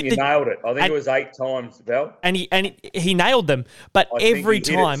he nailed it. I think it was 8 times, Val. And he nailed them, but every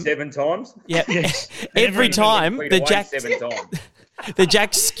time hit it 7 times. Yeah, every time the jack 7 times. The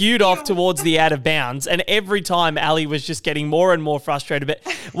jack skewed off towards the out of bounds, and every time Ali was just getting more and more frustrated. But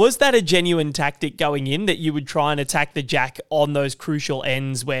was that a genuine tactic going in, that you would try and attack the jack on those crucial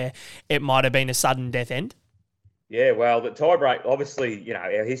ends where it might have been a sudden death end? Yeah, well, the tie break, obviously,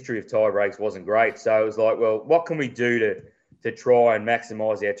 our history of tie breaks wasn't great. So it was like, well, what can we do to try and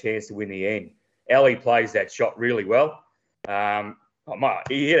maximise our chance to win the end? Ali plays that shot really well.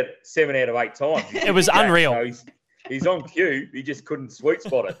 He hit it 7 out of 8 times. It was unreal. So he's on cue. He just couldn't sweet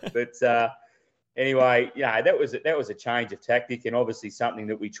spot it. But anyway, that was a change of tactic and obviously something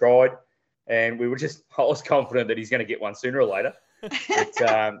that we tried. And I was confident that he's going to get one sooner or later.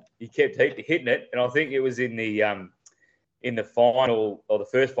 But he kept hitting it, and I think it was in the final or the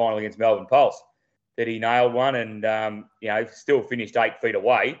first final against Melbourne Pulse that he nailed one, and still finished 8 feet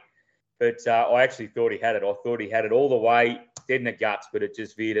away. But I actually thought he had it. I thought he had it all the way, dead in the guts, but it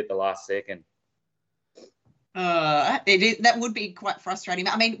just veered at the last second. That would be quite frustrating.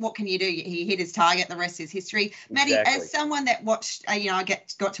 I mean, what can you do? He hit his target. The rest is history. Matty, as someone that watched, I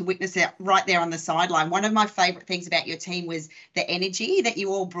got to witness it right there on the sideline. One of my favourite things about your team was the energy that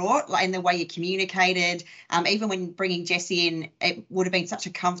you all brought, and the way you communicated. Even when bringing Jessie in, it would have been such a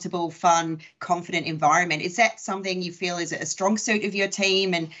comfortable, fun, confident environment. Is that something you feel is a strong suit of your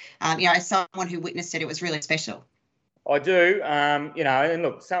team? And as someone who witnessed it, it was really special. I do, and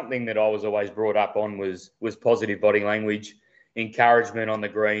look, something that I was always brought up on was positive body language, encouragement on the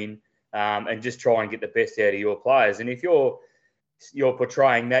green, and just try and get the best out of your players. And if you're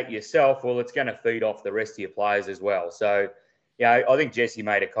portraying that yourself, well, it's going to feed off the rest of your players as well. So, I think Jessie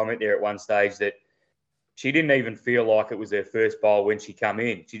made a comment there at one stage that she didn't even feel like it was her first bowl when she come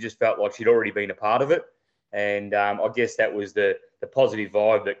in. She just felt like she'd already been a part of it. And I guess that was the positive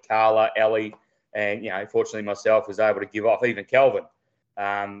vibe that Carla, Ali, and, fortunately myself was able to give off, even Kelvin.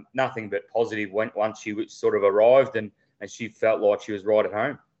 Nothing but positive once she sort of arrived and she felt like she was right at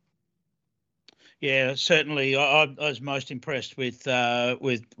home. Yeah, certainly. I was most impressed with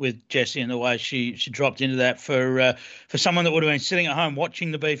Jessie and the way she dropped into that for someone that would have been sitting at home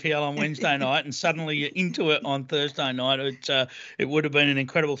watching the BPL on Wednesday night and suddenly you're into it on Thursday night. It would have been an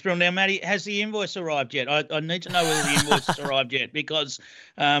incredible thrill. Now, Matty, has the invoice arrived yet? I need to know whether the invoice has arrived yet because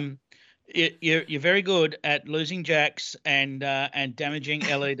you're very good at losing jacks and damaging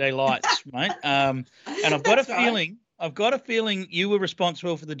LED lights, mate. And I've got a feeling. I've got a feeling you were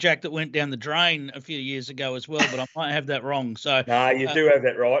responsible for the jack that went down the drain a few years ago as well, but I might have that wrong. So no, you do have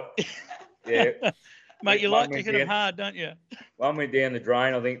that right. Yeah, mate, you like to hit them hard, don't you? One went down the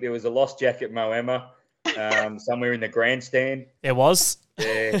drain. I think there was a lost jack at Moama, somewhere in the grandstand. There was.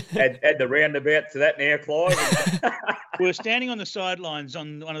 Yeah, add the roundabout to that now, Clive. We were standing on the sidelines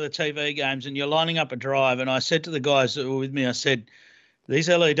on one of the TV games, and you're lining up a drive, and I said to the guys that were with me, I said, these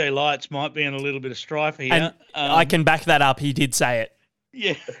LED lights might be in a little bit of strife here. And I can back that up. He did say it.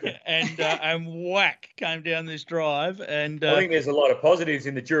 Yeah, and whack came down this drive. And I think there's a lot of positives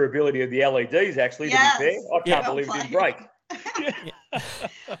in the durability of the LEDs, actually, to be fair. I can't believe it didn't break.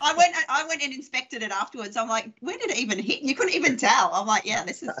 I went and inspected it afterwards. I'm like, where did it even hit? You couldn't even tell. I'm like, yeah,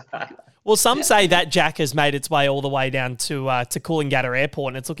 this is... Well, some say that jack has made its way all the way down to Coolangatta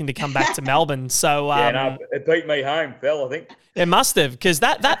Airport and it's looking to come back to Melbourne. So it beat me home, Phil, I think. It must have, because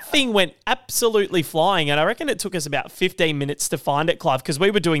that thing went absolutely flying, and I reckon it took us about 15 minutes to find it, Clive, because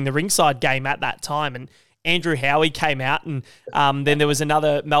we were doing the ringside game at that time, and Andrew Howie came out, and then there was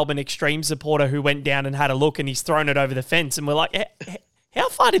another Melbourne Extreme supporter who went down and had a look, and he's thrown it over the fence, and we're like, how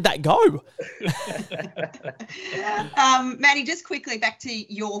far did that go? Maddie, just quickly back to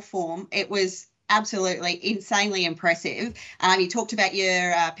your form. It was absolutely insanely impressive. You talked about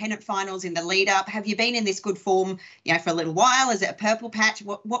your pennant finals in the lead up. Have you been in this good form, for a little while? Is it a purple patch?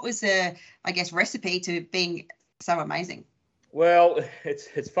 What was the, recipe to being so amazing? Well,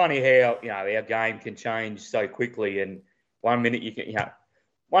 it's funny how our game can change so quickly, and 1 minute you can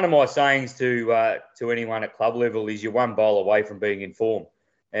one of my sayings to anyone at club level is you're one bowl away from being in form,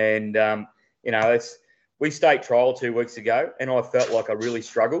 and we state trial 2 weeks ago, and I felt like I really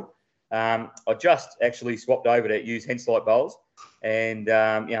struggled. I just actually swapped over to use Henslite bowls, and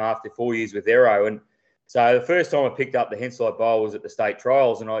after 4 years with Aero, and so the first time I picked up the Henslite bowl was at the state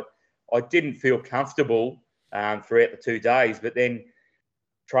trials, and I didn't feel comfortable throughout the 2 days, but then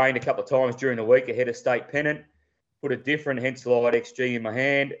trained a couple of times during the week ahead of state pennant, put a different Henslite XG in my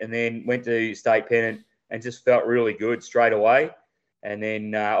hand, and then went to state pennant and just felt really good straight away, and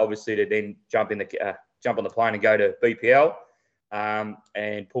then obviously to then jump on the plane and go to BPL.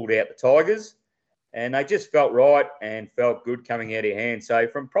 And pulled out the Tigers, and they just felt right and felt good coming out of your hand. So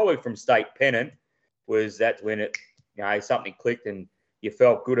from state pennant that's when it something clicked and you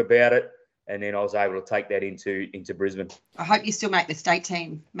felt good about it, and then I was able to take that into Brisbane. I hope you still make the state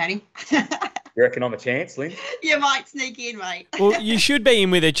team, Matty. You reckon I'm a chance, Lynn? You might sneak in, mate. Well, you should be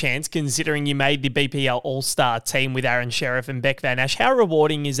in with a chance considering you made the BPL All-Star team with Aaron Sheriff and Beck Van Ash. How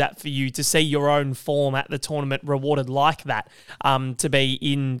rewarding is that for you to see your own form at the tournament rewarded like that, to be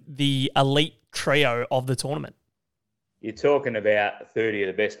in the elite trio of the tournament? You're talking about 30 of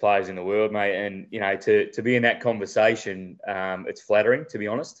the best players in the world, mate, and to be in that conversation, it's flattering, to be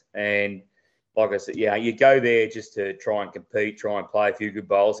honest. And like I said, you go there just to try and compete, try and play a few good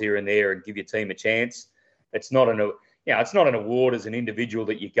bowls here and there, and give your team a chance. It's not it's not an award as an individual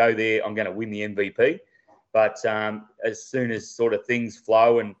that you go there, I'm going to win the MVP. But as soon as sort of things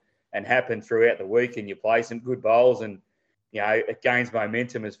flow and happen throughout the week, and you play some good bowls, and it gains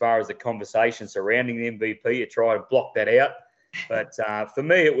momentum as far as the conversation surrounding the MVP, you try and block that out. But for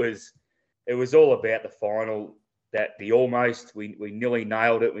me, it was all about the final. That we nearly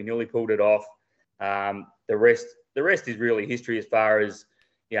nailed it, we nearly pulled it off. The rest is really history as far as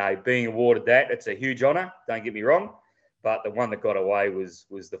being awarded that. It's a huge honour, don't get me wrong, but the one that got away was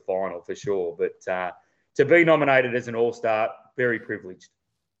the final for sure. But to be nominated as an All-Star, very privileged.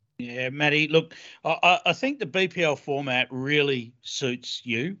 Yeah, Matty, look, I think the BPL format really suits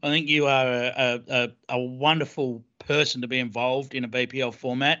you. I think you are a wonderful person to be involved in a BPL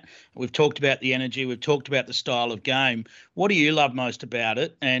format. We've talked about the energy. We've talked about the style of game. What do you love most about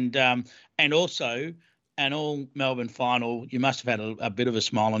it? And also, an all Melbourne final, you must have had a bit of a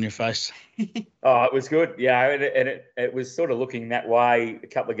smile on your face. Oh, it was good. Yeah, and it was sort of looking that way a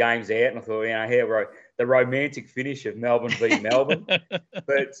couple of games out, and I thought, here the romantic finish of Melbourne v Melbourne.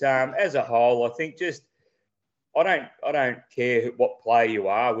 But as a whole, I think I don't care what player you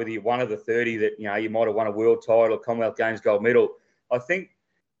are, whether you're one of the 30 that you might have won a world title, Commonwealth Games gold medal. I think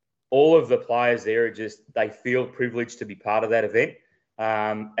all of the players there are they feel privileged to be part of that event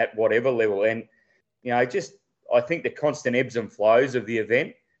at whatever level. And I think the constant ebbs and flows of the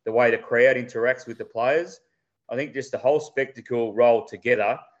event the way the crowd interacts with the players. I think just the whole spectacle rolled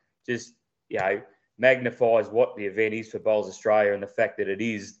together just, magnifies what the event is for Bowls Australia and the fact that it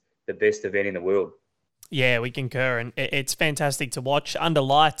is the best event in the world. Yeah, we concur, and it's fantastic to watch under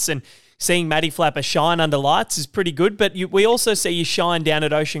lights, and seeing Matty Flapper shine under lights is pretty good, but we also see you shine down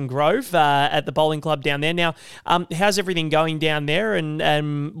at Ocean Grove at the bowling club down there. Now, how's everything going down there,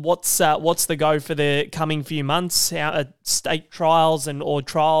 and what's the go for the coming few months? How, state trials or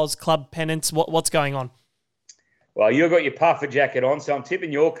trials, club pennants, what's going on? Well, you've got your puffer jacket on, so I'm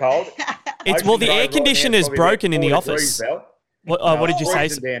tipping you're cold. The air conditioner's broken in the office. What did you say?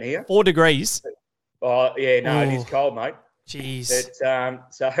 Down here. 4 degrees. Oh, yeah, no, It is cold, mate. Jeez.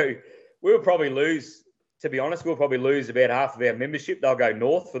 But, so we'll probably lose, to be honest, about half of our membership. They'll go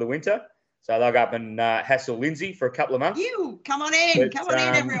north for the winter. So they'll go up and hassle Lynsey for a couple of months. Come on in,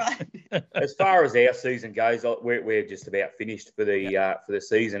 everyone. As far as our season goes, we're just about finished for the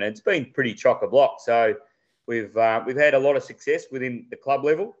season. It's been pretty chock-a-block. So we've had a lot of success within the club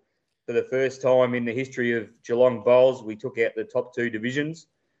level. For the first time in the history of Geelong Bowls, we took out the top 2 divisions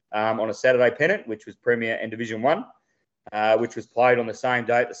on a Saturday pennant, which was Premier and Division 1, which was played on the same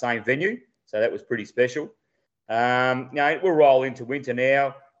day at the same venue. So that was pretty special. We'll roll into winter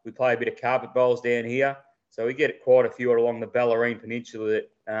now. We play a bit of carpet bowls down here. So we get quite a few along the Bellarine Peninsula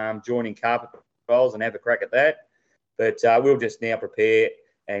that join in carpet bowls and have a crack at that. But we'll just now prepare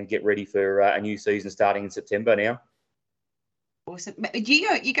and get ready for a new season starting in September now. Awesome.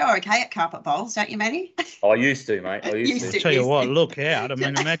 You go okay at carpet bowls, don't you, Matty? I used to, mate. I used to. Tell you what, look out. I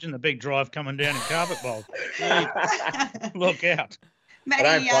mean, imagine the big drive coming down in carpet bowls. Look out.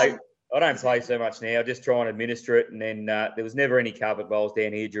 Matty, I don't play so much now. I just try and administer it. And then there was never any carpet bowls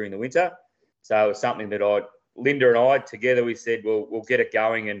down here during the winter. So it was something that Linda and I together, we said, we'll get it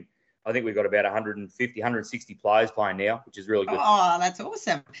going. And I think we've got about 150, 160 players playing now, which is really good. Oh, that's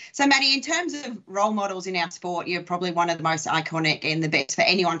awesome. So, Matty, in terms of role models in our sport, you're probably one of the most iconic and the best for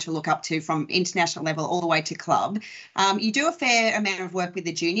anyone to look up to from international level all the way to club. You do a fair amount of work with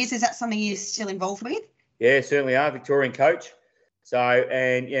the juniors. Is that something you're still involved with? Yeah, certainly are. Victorian coach. So,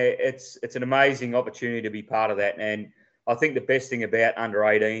 it's an amazing opportunity to be part of that. And I think the best thing about under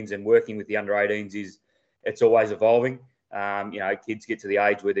 18s and working with the under 18s is it's always evolving. Kids get to the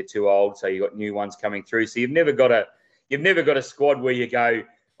age where they're too old, so you've got new ones coming through. So you've never got a squad where you go,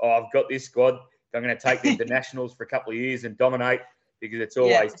 I've got this squad, I'm going to take them to nationals for a couple of years and dominate, because it's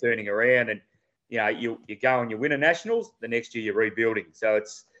always turning around. And you go and you win a nationals, the next year you're rebuilding. So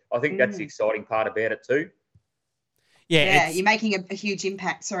I think that's the exciting part about it too. Yeah, you're making a huge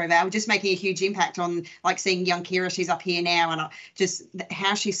impact. Sorry, Val, just making a huge impact on, like, seeing young Kira. She's up here now, and just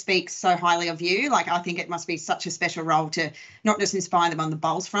how she speaks so highly of you. Like, I think it must be such a special role to not just inspire them on the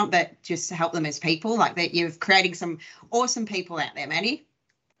bowls front, but just to help them as people. Like, that you're creating some awesome people out there, Matty.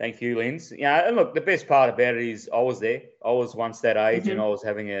 Thank you, Lyns. And look, the best part about it is I was there. I was once that age, and I was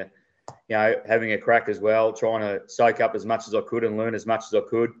having a crack as well, trying to soak up as much as I could and learn as much as I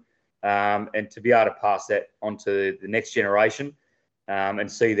could. And to be able to pass that on to the next generation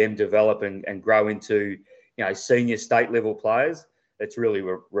and see them develop and grow into, senior state level players, it's really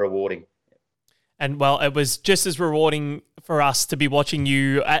rewarding. And, well, it was just as rewarding for us to be watching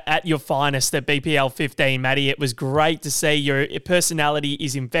you at your finest at BPL 15, Matty. It was great to see. Your personality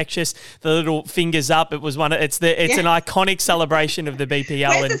is infectious. The little fingers up. It was it's an iconic celebration of the BPL.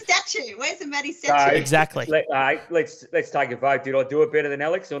 Where's the statue? Where's the Matty statue? Exactly. Let's take a vote. Did I do it better than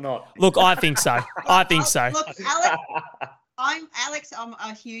Alex or not? Look, I think so. Look, Alex, I'm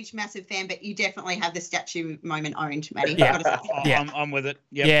a huge, massive fan, but you definitely have the statue moment owned, Matty. Yeah. I'm with it.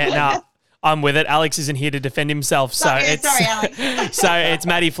 Yep. Yeah, no. I'm with it. Alex isn't here to defend himself, sorry, Alex. So it's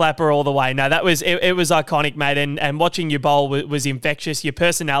Matty Flapper all the way. No, that was it was iconic, mate. And watching you bowl was infectious. Your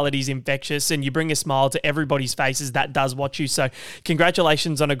personality's infectious, and you bring a smile to everybody's faces that does watch you. So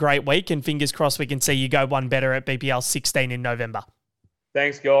congratulations on a great week, and fingers crossed we can see you go one better at BPL 16 in November.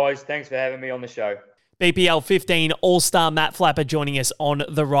 Thanks, guys. Thanks for having me on the show. BPL 15 All-Star Matt Flapper joining us on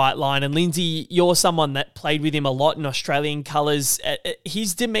the right line. And Lynsey, you're someone that played with him a lot in Australian colours.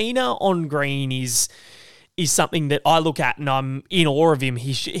 His demeanour on green is something that I look at and I'm in awe of him.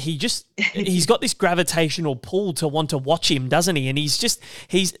 He's got this gravitational pull to want to watch him, doesn't he? And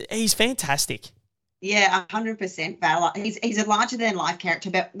he's fantastic. Yeah, 100%, Val. He's a larger-than-life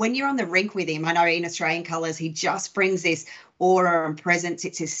character, but when you're on the rink with him, I know in Australian colours, he just brings this aura and presence.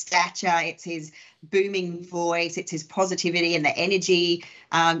 It's his stature, it's his booming voice, it's his positivity and the energy.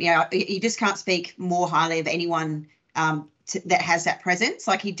 You just can't speak more highly of anyone that has that presence.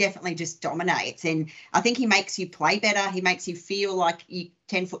 Like, he definitely just dominates, and I think he makes you play better. He makes you feel like you're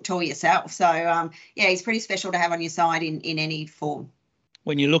 10 foot tall yourself. So, he's pretty special to have on your side in any form.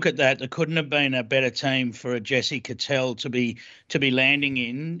 when you look at that, there couldn't have been a better team for a Jessie Cattell to be landing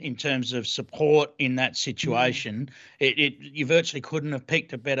in terms of support in that situation. You virtually couldn't have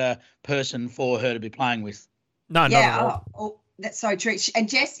picked a better person for her to be playing with. No, not at all. That's so true. And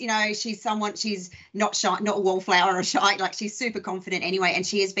Jess, she's not shy, not a wallflower or shy. Like, she's super confident anyway, and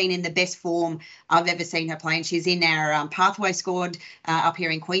she has been in the best form I've ever seen her play. And she's in our pathway squad up here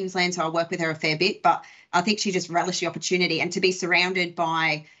in Queensland, so I work with her a fair bit. But I think she just relished the opportunity, and to be surrounded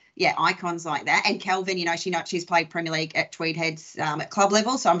by icons like that. And Kelvin, she's played Premier League at Tweed Heads at club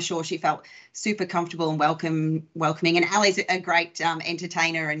level, so I'm sure she felt super comfortable and welcoming. And Ali's a great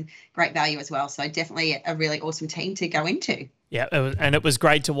entertainer and great value as well. So definitely a really awesome team to go into. Yeah, it was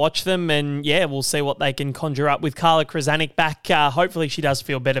great to watch them, and we'll see what they can conjure up with Carla Krasanik back. Hopefully she does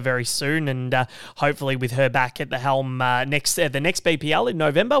feel better very soon, and hopefully with her back at the helm the next BPL in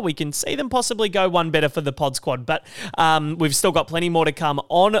November, we can see them possibly go one better for the pod squad. But we've still got plenty more to come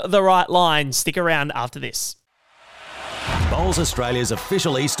on The Right Line. Stick around after this. Bowls Australia's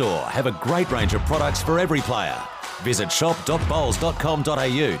official e-store have a great range of products for every player. Visit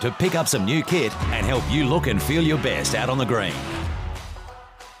shop.bowls.com.au to pick up some new kit and help you look and feel your best out on the green.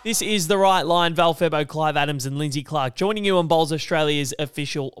 This is The Right Line. Val Febbo, Clive Adams and Lynsey Clarke joining you on Bowls Australia's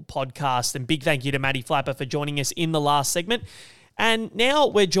official podcast. And big thank you to Maddie Flapper for joining us in the last segment. And now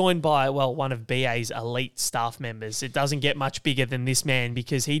we're joined by, one of BA's elite staff members. It doesn't get much bigger than this man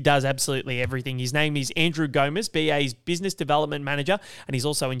because he does absolutely everything. His name is Andrew Gommers, BA's Business Development Manager, and he's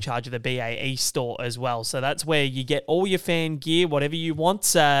also in charge of the BA e-store as well. So that's where you get all your fan gear, whatever you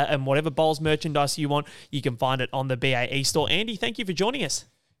want, and whatever Bowls merchandise you want, you can find it on the BA e-store. Andy, thank you for joining us.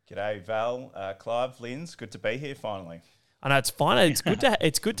 G'day, Val, Clive, Lyns. Good to be here finally. I know it's fine. It's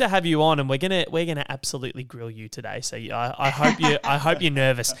good to have you on, and we're gonna absolutely grill you today. So I hope you're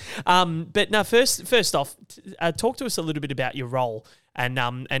nervous. But now first off, talk to us a little bit about your role and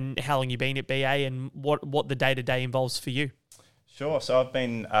how long you've been at BA and what the day-to-day involves for you. Sure. So I've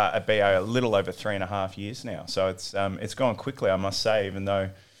been at BA a little over 3.5 years now. So it's gone quickly, I must say. Even though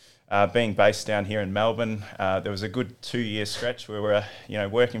being based down here in Melbourne, there was a good 2-year stretch where we were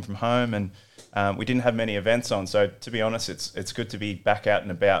working from home and. We didn't have many events on, so to be honest, it's good to be back out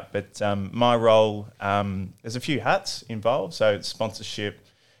and about. But my role, there's a few hats involved, so it's sponsorship,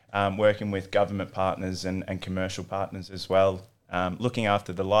 working with government partners and commercial partners as well, looking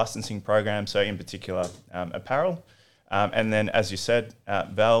after the licensing program, so in particular apparel, and then, as you said,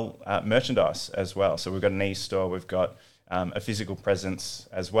 Val, merchandise as well. So we've got an e-store, we've got a physical presence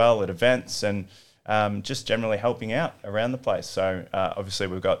as well at events, and just generally helping out around the place. So obviously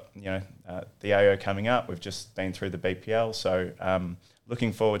we've got the AO coming up. We've just been through the BPL, so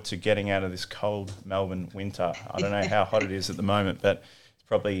looking forward to getting out of this cold Melbourne winter. I don't know how hot it is at the moment, but it's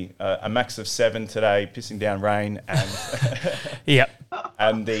probably a max of 7 today, pissing down rain, and yep,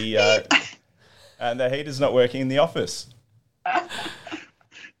 and the heater's not working in the office.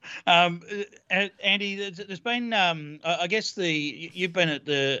 Andy, there's been, I guess you've been at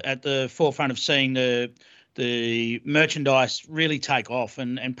the forefront of seeing the merchandise really take off,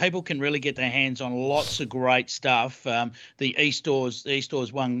 and people can really get their hands on lots of great stuff. The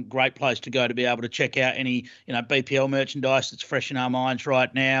e-store's one great place to go to be able to check out any BPL merchandise that's fresh in our minds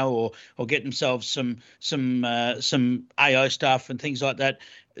right now, or get themselves some AO stuff and things like that.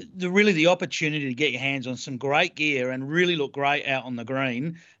 The opportunity to get your hands on some great gear and really look great out on the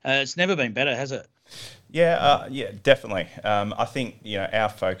green. It's never been better, has it? Yeah, definitely. I think our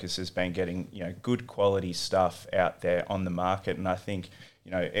focus has been getting good quality stuff out there on the market, and I think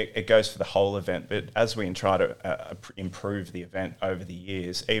it goes for the whole event. But as we try to improve the event over the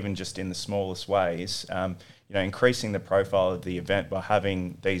years, even just in the smallest ways, increasing the profile of the event by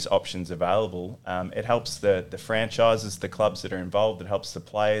having these options available, it helps the franchises, the clubs that are involved. It helps the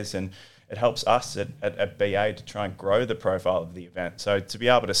players, and it helps us at BA to try and grow the profile of the event. So to be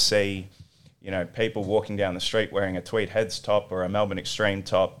able to see people walking down the street wearing a Tweed Heads top or a Melbourne Extreme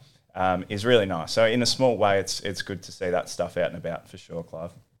top is really nice. So in a small way, it's good to see that stuff out and about for sure,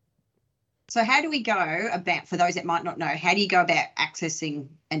 Clive. So how do we go about, for those that might not know, how do you go about accessing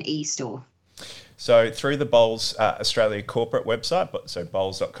an e-store? So through the Bowls Australia corporate website, so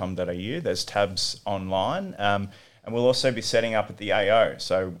bowls.com.au, there's tabs online. And we'll also be setting up at the AO.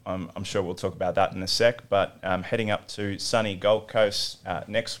 So I'm sure we'll talk about that in a sec, but heading up to sunny Gold Coast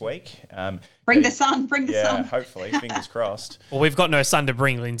next week. Bring the sun. Yeah, hopefully, fingers crossed. Well, we've got no sun to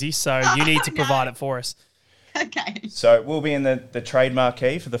bring, Lynsey, so you need to provide it for us. Okay. So we'll be in the trade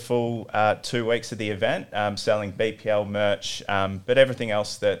marquee for the full 2 weeks of the event, selling BPL merch, but everything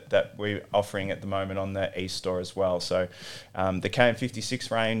else that we're offering at the moment on the e-store as well. So the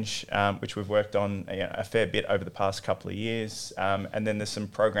KM56 range, which we've worked on a fair bit over the past couple of years, and then there's some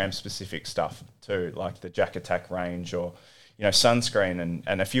program-specific stuff too, like the Jack Attack range or sunscreen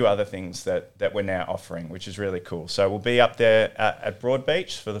and a few other things that we're now offering, which is really cool. So we'll be up there at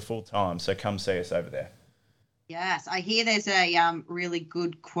Broadbeach for the full time. So come see us over there. Yes, I hear there's a really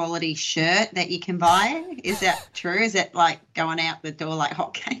good quality shirt that you can buy. Is that true? Is it like going out the door like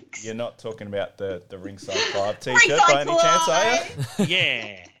hotcakes? You're not talking about the Ringside Clive t-shirt by any chance, are you?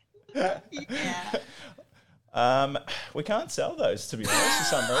 Yeah. Yeah. We can't sell those, to be honest, for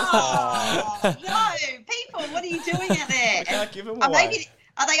some reason. Oh, no, people, what are you doing out there? We can't give them away. Maybe,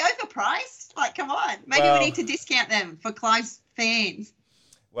 are they overpriced? Like, come on. Maybe we need to discount them for Clive's fans.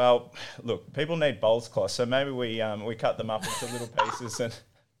 Well, look, people need bowls cloth, so maybe we cut them up into little pieces. And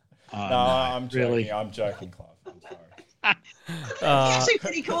no, I'm joking. Really? I'm joking, Clive. I'm sorry. It's actually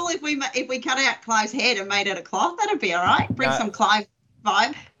pretty cool if we cut out Clive's head and made it a cloth. That'd be all right. Bring some Clive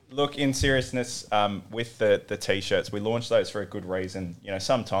vibe. Look, in seriousness, with the t-shirts, we launched those for a good reason,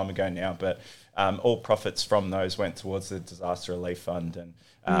 some time ago now, but all profits from those went towards the Disaster Relief Fund. And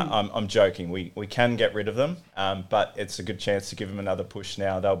I'm joking. We can get rid of them, but it's a good chance to give them another push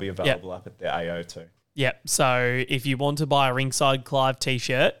now. They'll be available up at the AO too. Yep. So if you want to buy a Ringside Clive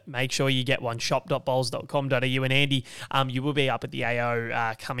t-shirt, make sure you get one, shop.bowls.com.au. And Andy, you will be up at the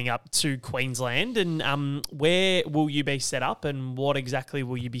AO coming up to Queensland. And where will you be set up and what exactly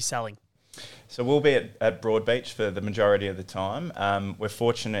will you be selling? So we'll be at Broadbeach for the majority of the time. We're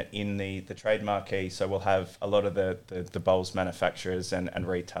fortunate in the trade marquee, so we'll have a lot of the bowls manufacturers and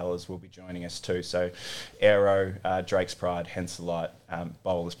retailers will be joining us too. So Aero, Drake's Pride, Henselite,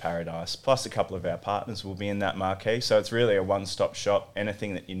 Bowlers Paradise, plus a couple of our partners will be in that marquee. So it's really a one-stop shop.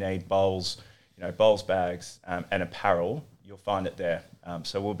 Anything that you need, bowls, bowls bags and apparel, you'll find it there.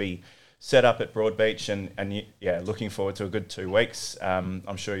 So we'll be set up at Broadbeach and looking forward to a good 2 weeks.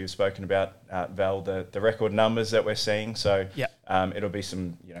 I'm sure you've spoken about, Val, the record numbers that we're seeing. So it'll be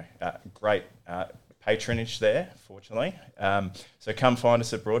some great patronage there, fortunately. So come find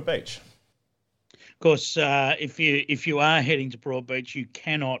us at Broadbeach. Of course, if you are heading to Broadbeach, you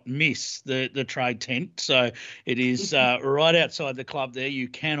cannot miss the trade tent. So it is right outside the club there. You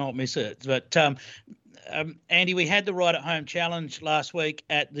cannot miss it. But Andy, we had the Right at Home Challenge last week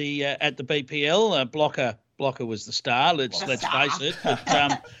at the BPL. Blocker was the star. Let's face it.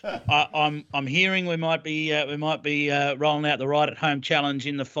 But I'm hearing we might be rolling out the Right at Home Challenge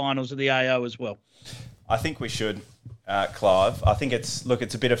in the finals of the AO as well. I think we should, Clive. I think it's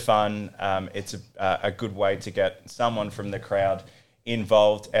a bit of fun. It's a good way to get someone from the crowd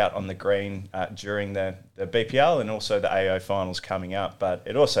involved out on the green during the BPL and also the AO finals coming up, but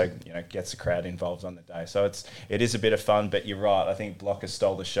it also gets the crowd involved on the day. So it is a bit of fun, but you're right. I think Blocker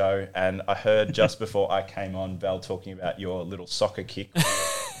stole the show, and I heard just before I came on, Val, talking about your little soccer kick.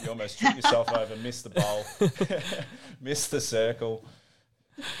 You almost tripped yourself over, missed the bowl, missed the circle.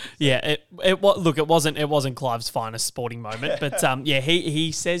 Yeah, it wasn't Clive's finest sporting moment, but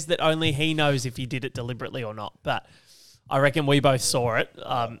he says that only he knows if he did it deliberately or not, but I reckon we both saw it.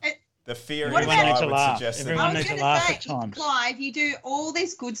 The fear in Everyone my needs eye to would laugh. suggest Everyone I was needs to going to laugh say, at times. Clive, you do all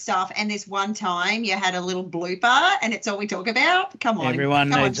this good stuff, and this one time you had a little blooper, and it's all we talk about. Come on, Everyone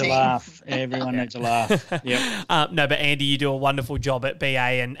needs a team. laugh. Everyone needs a laugh. Yep. No, but Andy, you do a wonderful job at BA,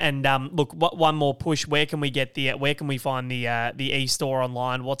 and look, one more push. Where can we find the e-store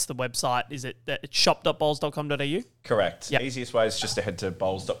online? What's the website? Is it shop.bowls.com.au? Correct. Yep. Easiest way is just to head to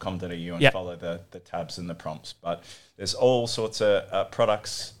bowls.com.au and follow the tabs and the prompts. But there's all sorts of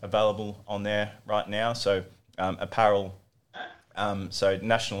products available on there right now. So apparel, so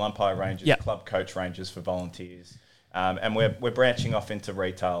national umpire ranges, club coach ranges for volunteers. And we're branching off into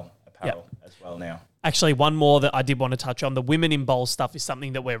retail apparel as well now. Actually, one more that I did want to touch on, the women in bowl stuff is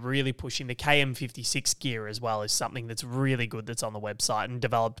something that we're really pushing. The KM56 gear as well is something that's really good that's on the website and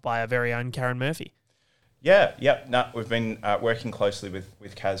developed by our very own Karen Murphy. We've been working closely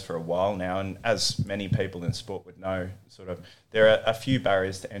with Kaz for a while now, and as many people in sport would know, there are a few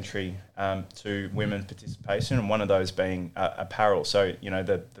barriers to entry to women participation, and one of those being apparel. So,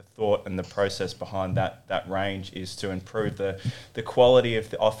 the thought and the process behind that range is to improve the quality of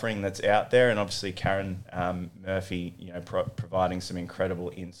the offering that's out there, and obviously Karen Murphy, providing some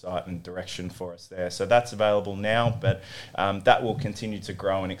incredible insight and direction for us there. So that's available now, but that will continue to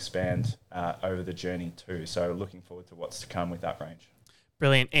grow and expand over the journey too. So looking forward to what's to come with that range.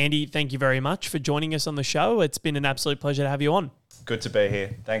 Brilliant. Andy, thank you very much for joining us on the show. It's been an absolute pleasure to have you on. Good to be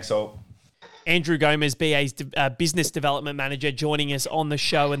here. Thanks all. Andrew Gommers, BA's business development manager, joining us on the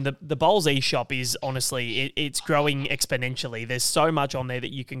show. And the Bowls eShop is honestly, it's growing exponentially. There's so much on there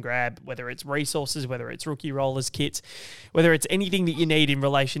that you can grab, whether it's resources, whether it's rookie rollers kits, whether it's anything that you need in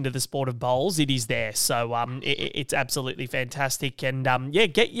relation to the sport of bowls, it is there. So it's absolutely fantastic. And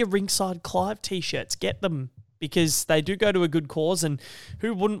get your Ringside Clive t-shirts. Get them, because they do go to a good cause, and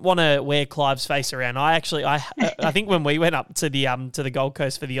who wouldn't want to wear Clive's face around? I think when we went up to the Gold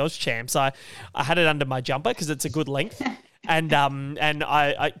Coast for the Oz Champs, I had it under my jumper because it's a good length, and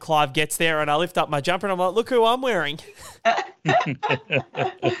I Clive gets there and I lift up my jumper and I'm like, look who I'm wearing.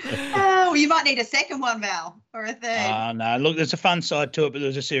 Oh, you might need a second one, Val, or a third. No, look, there's a fun side to it, but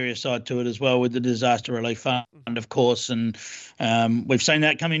there's a serious side to it as well with the disaster relief fund, of course, and we've seen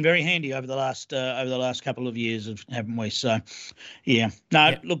that come in very handy over the last couple of years, haven't we? So,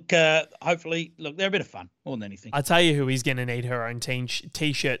 look, hopefully, they're a bit of fun more than anything. I tell you who is going to need her own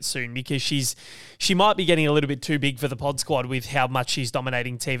t-shirt soon, because she might be getting a little bit too big for the pod squad with how much she's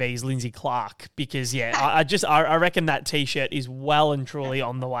dominating TV, is Lynsey Clarke, because I reckon that t-shirt is well and truly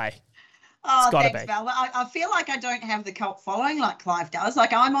on the way. Oh, thanks, Val. I feel like I don't have the cult following like Clive does.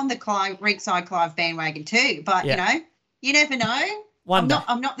 Like, I'm on the Ringside Clive bandwagon too, but you never know. I'm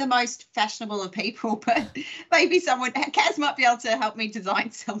not the most fashionable of people, but maybe Kaz might be able to help me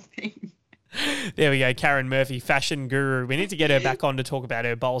design something. There we go, Karen Murphy, fashion guru. We need to get her back on to talk about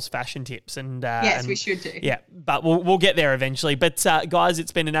her bowls fashion tips. Yes, we should do. Yeah, but we'll get there eventually. But guys,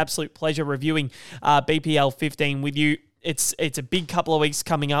 it's been an absolute pleasure reviewing BPL 15 with you. It's a big couple of weeks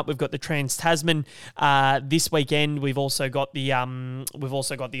coming up. We've got the Trans-Tasman this weekend. We've also got the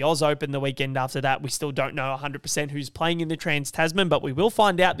Oz Open the weekend after that. We still don't know 100% who's playing in the Trans-Tasman, but we will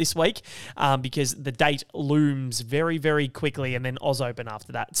find out this week because the date looms very, very quickly, and then Oz Open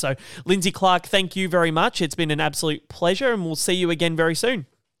after that. So, Lynsey, Clarke, thank you very much. It's been an absolute pleasure, and we'll see you again very soon.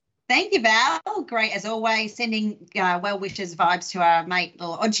 Thank you, Val. Great as always. Sending well wishes, vibes to our mate,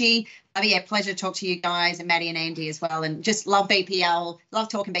 little Odgie. Pleasure to talk to you guys, and Maddie and Andy as well. And just love BPL, love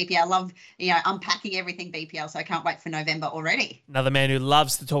talking BPL, love unpacking everything BPL. So I can't wait for November already. Another man who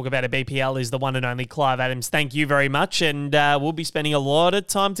loves to talk about a BPL is the one and only Clive Adams. Thank you very much, and we'll be spending a lot of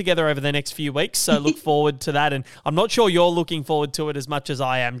time together over the next few weeks. So look forward to that. And I'm not sure you're looking forward to it as much as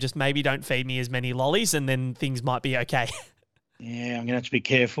I am. Just maybe don't feed me as many lollies, and then things might be okay. Yeah, I'm going to have to be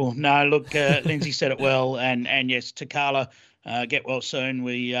careful. No, look, Lynsey said it well, and yes, Takala, get well soon.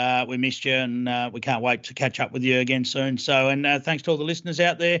 We missed you, and we can't wait to catch up with you again soon. So, and thanks to all the listeners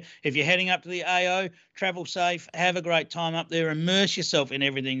out there. If you're heading up to the AO, travel safe, have a great time up there, immerse yourself in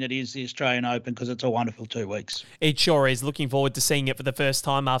everything that is the Australian Open, because it's a wonderful 2 weeks. It sure is. Looking forward to seeing it for the first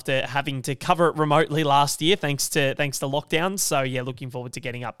time after having to cover it remotely last year, thanks to lockdown. So yeah, looking forward to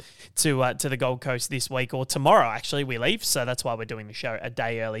getting up to the Gold Coast this week, or tomorrow. Actually, we leave, so that's why we're doing the show a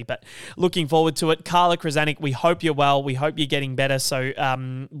day early. But looking forward to it. Carla Krasanik, we hope you're well. We hope you're getting better. So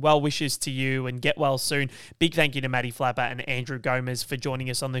well wishes to you, and get well soon. Big thank you to Maddie Flapper and Andrew Gommers for joining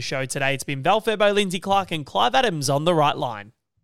us on the show today. It's been Val Febbo, Lynsey Clarke, and Clive Adams on the right line.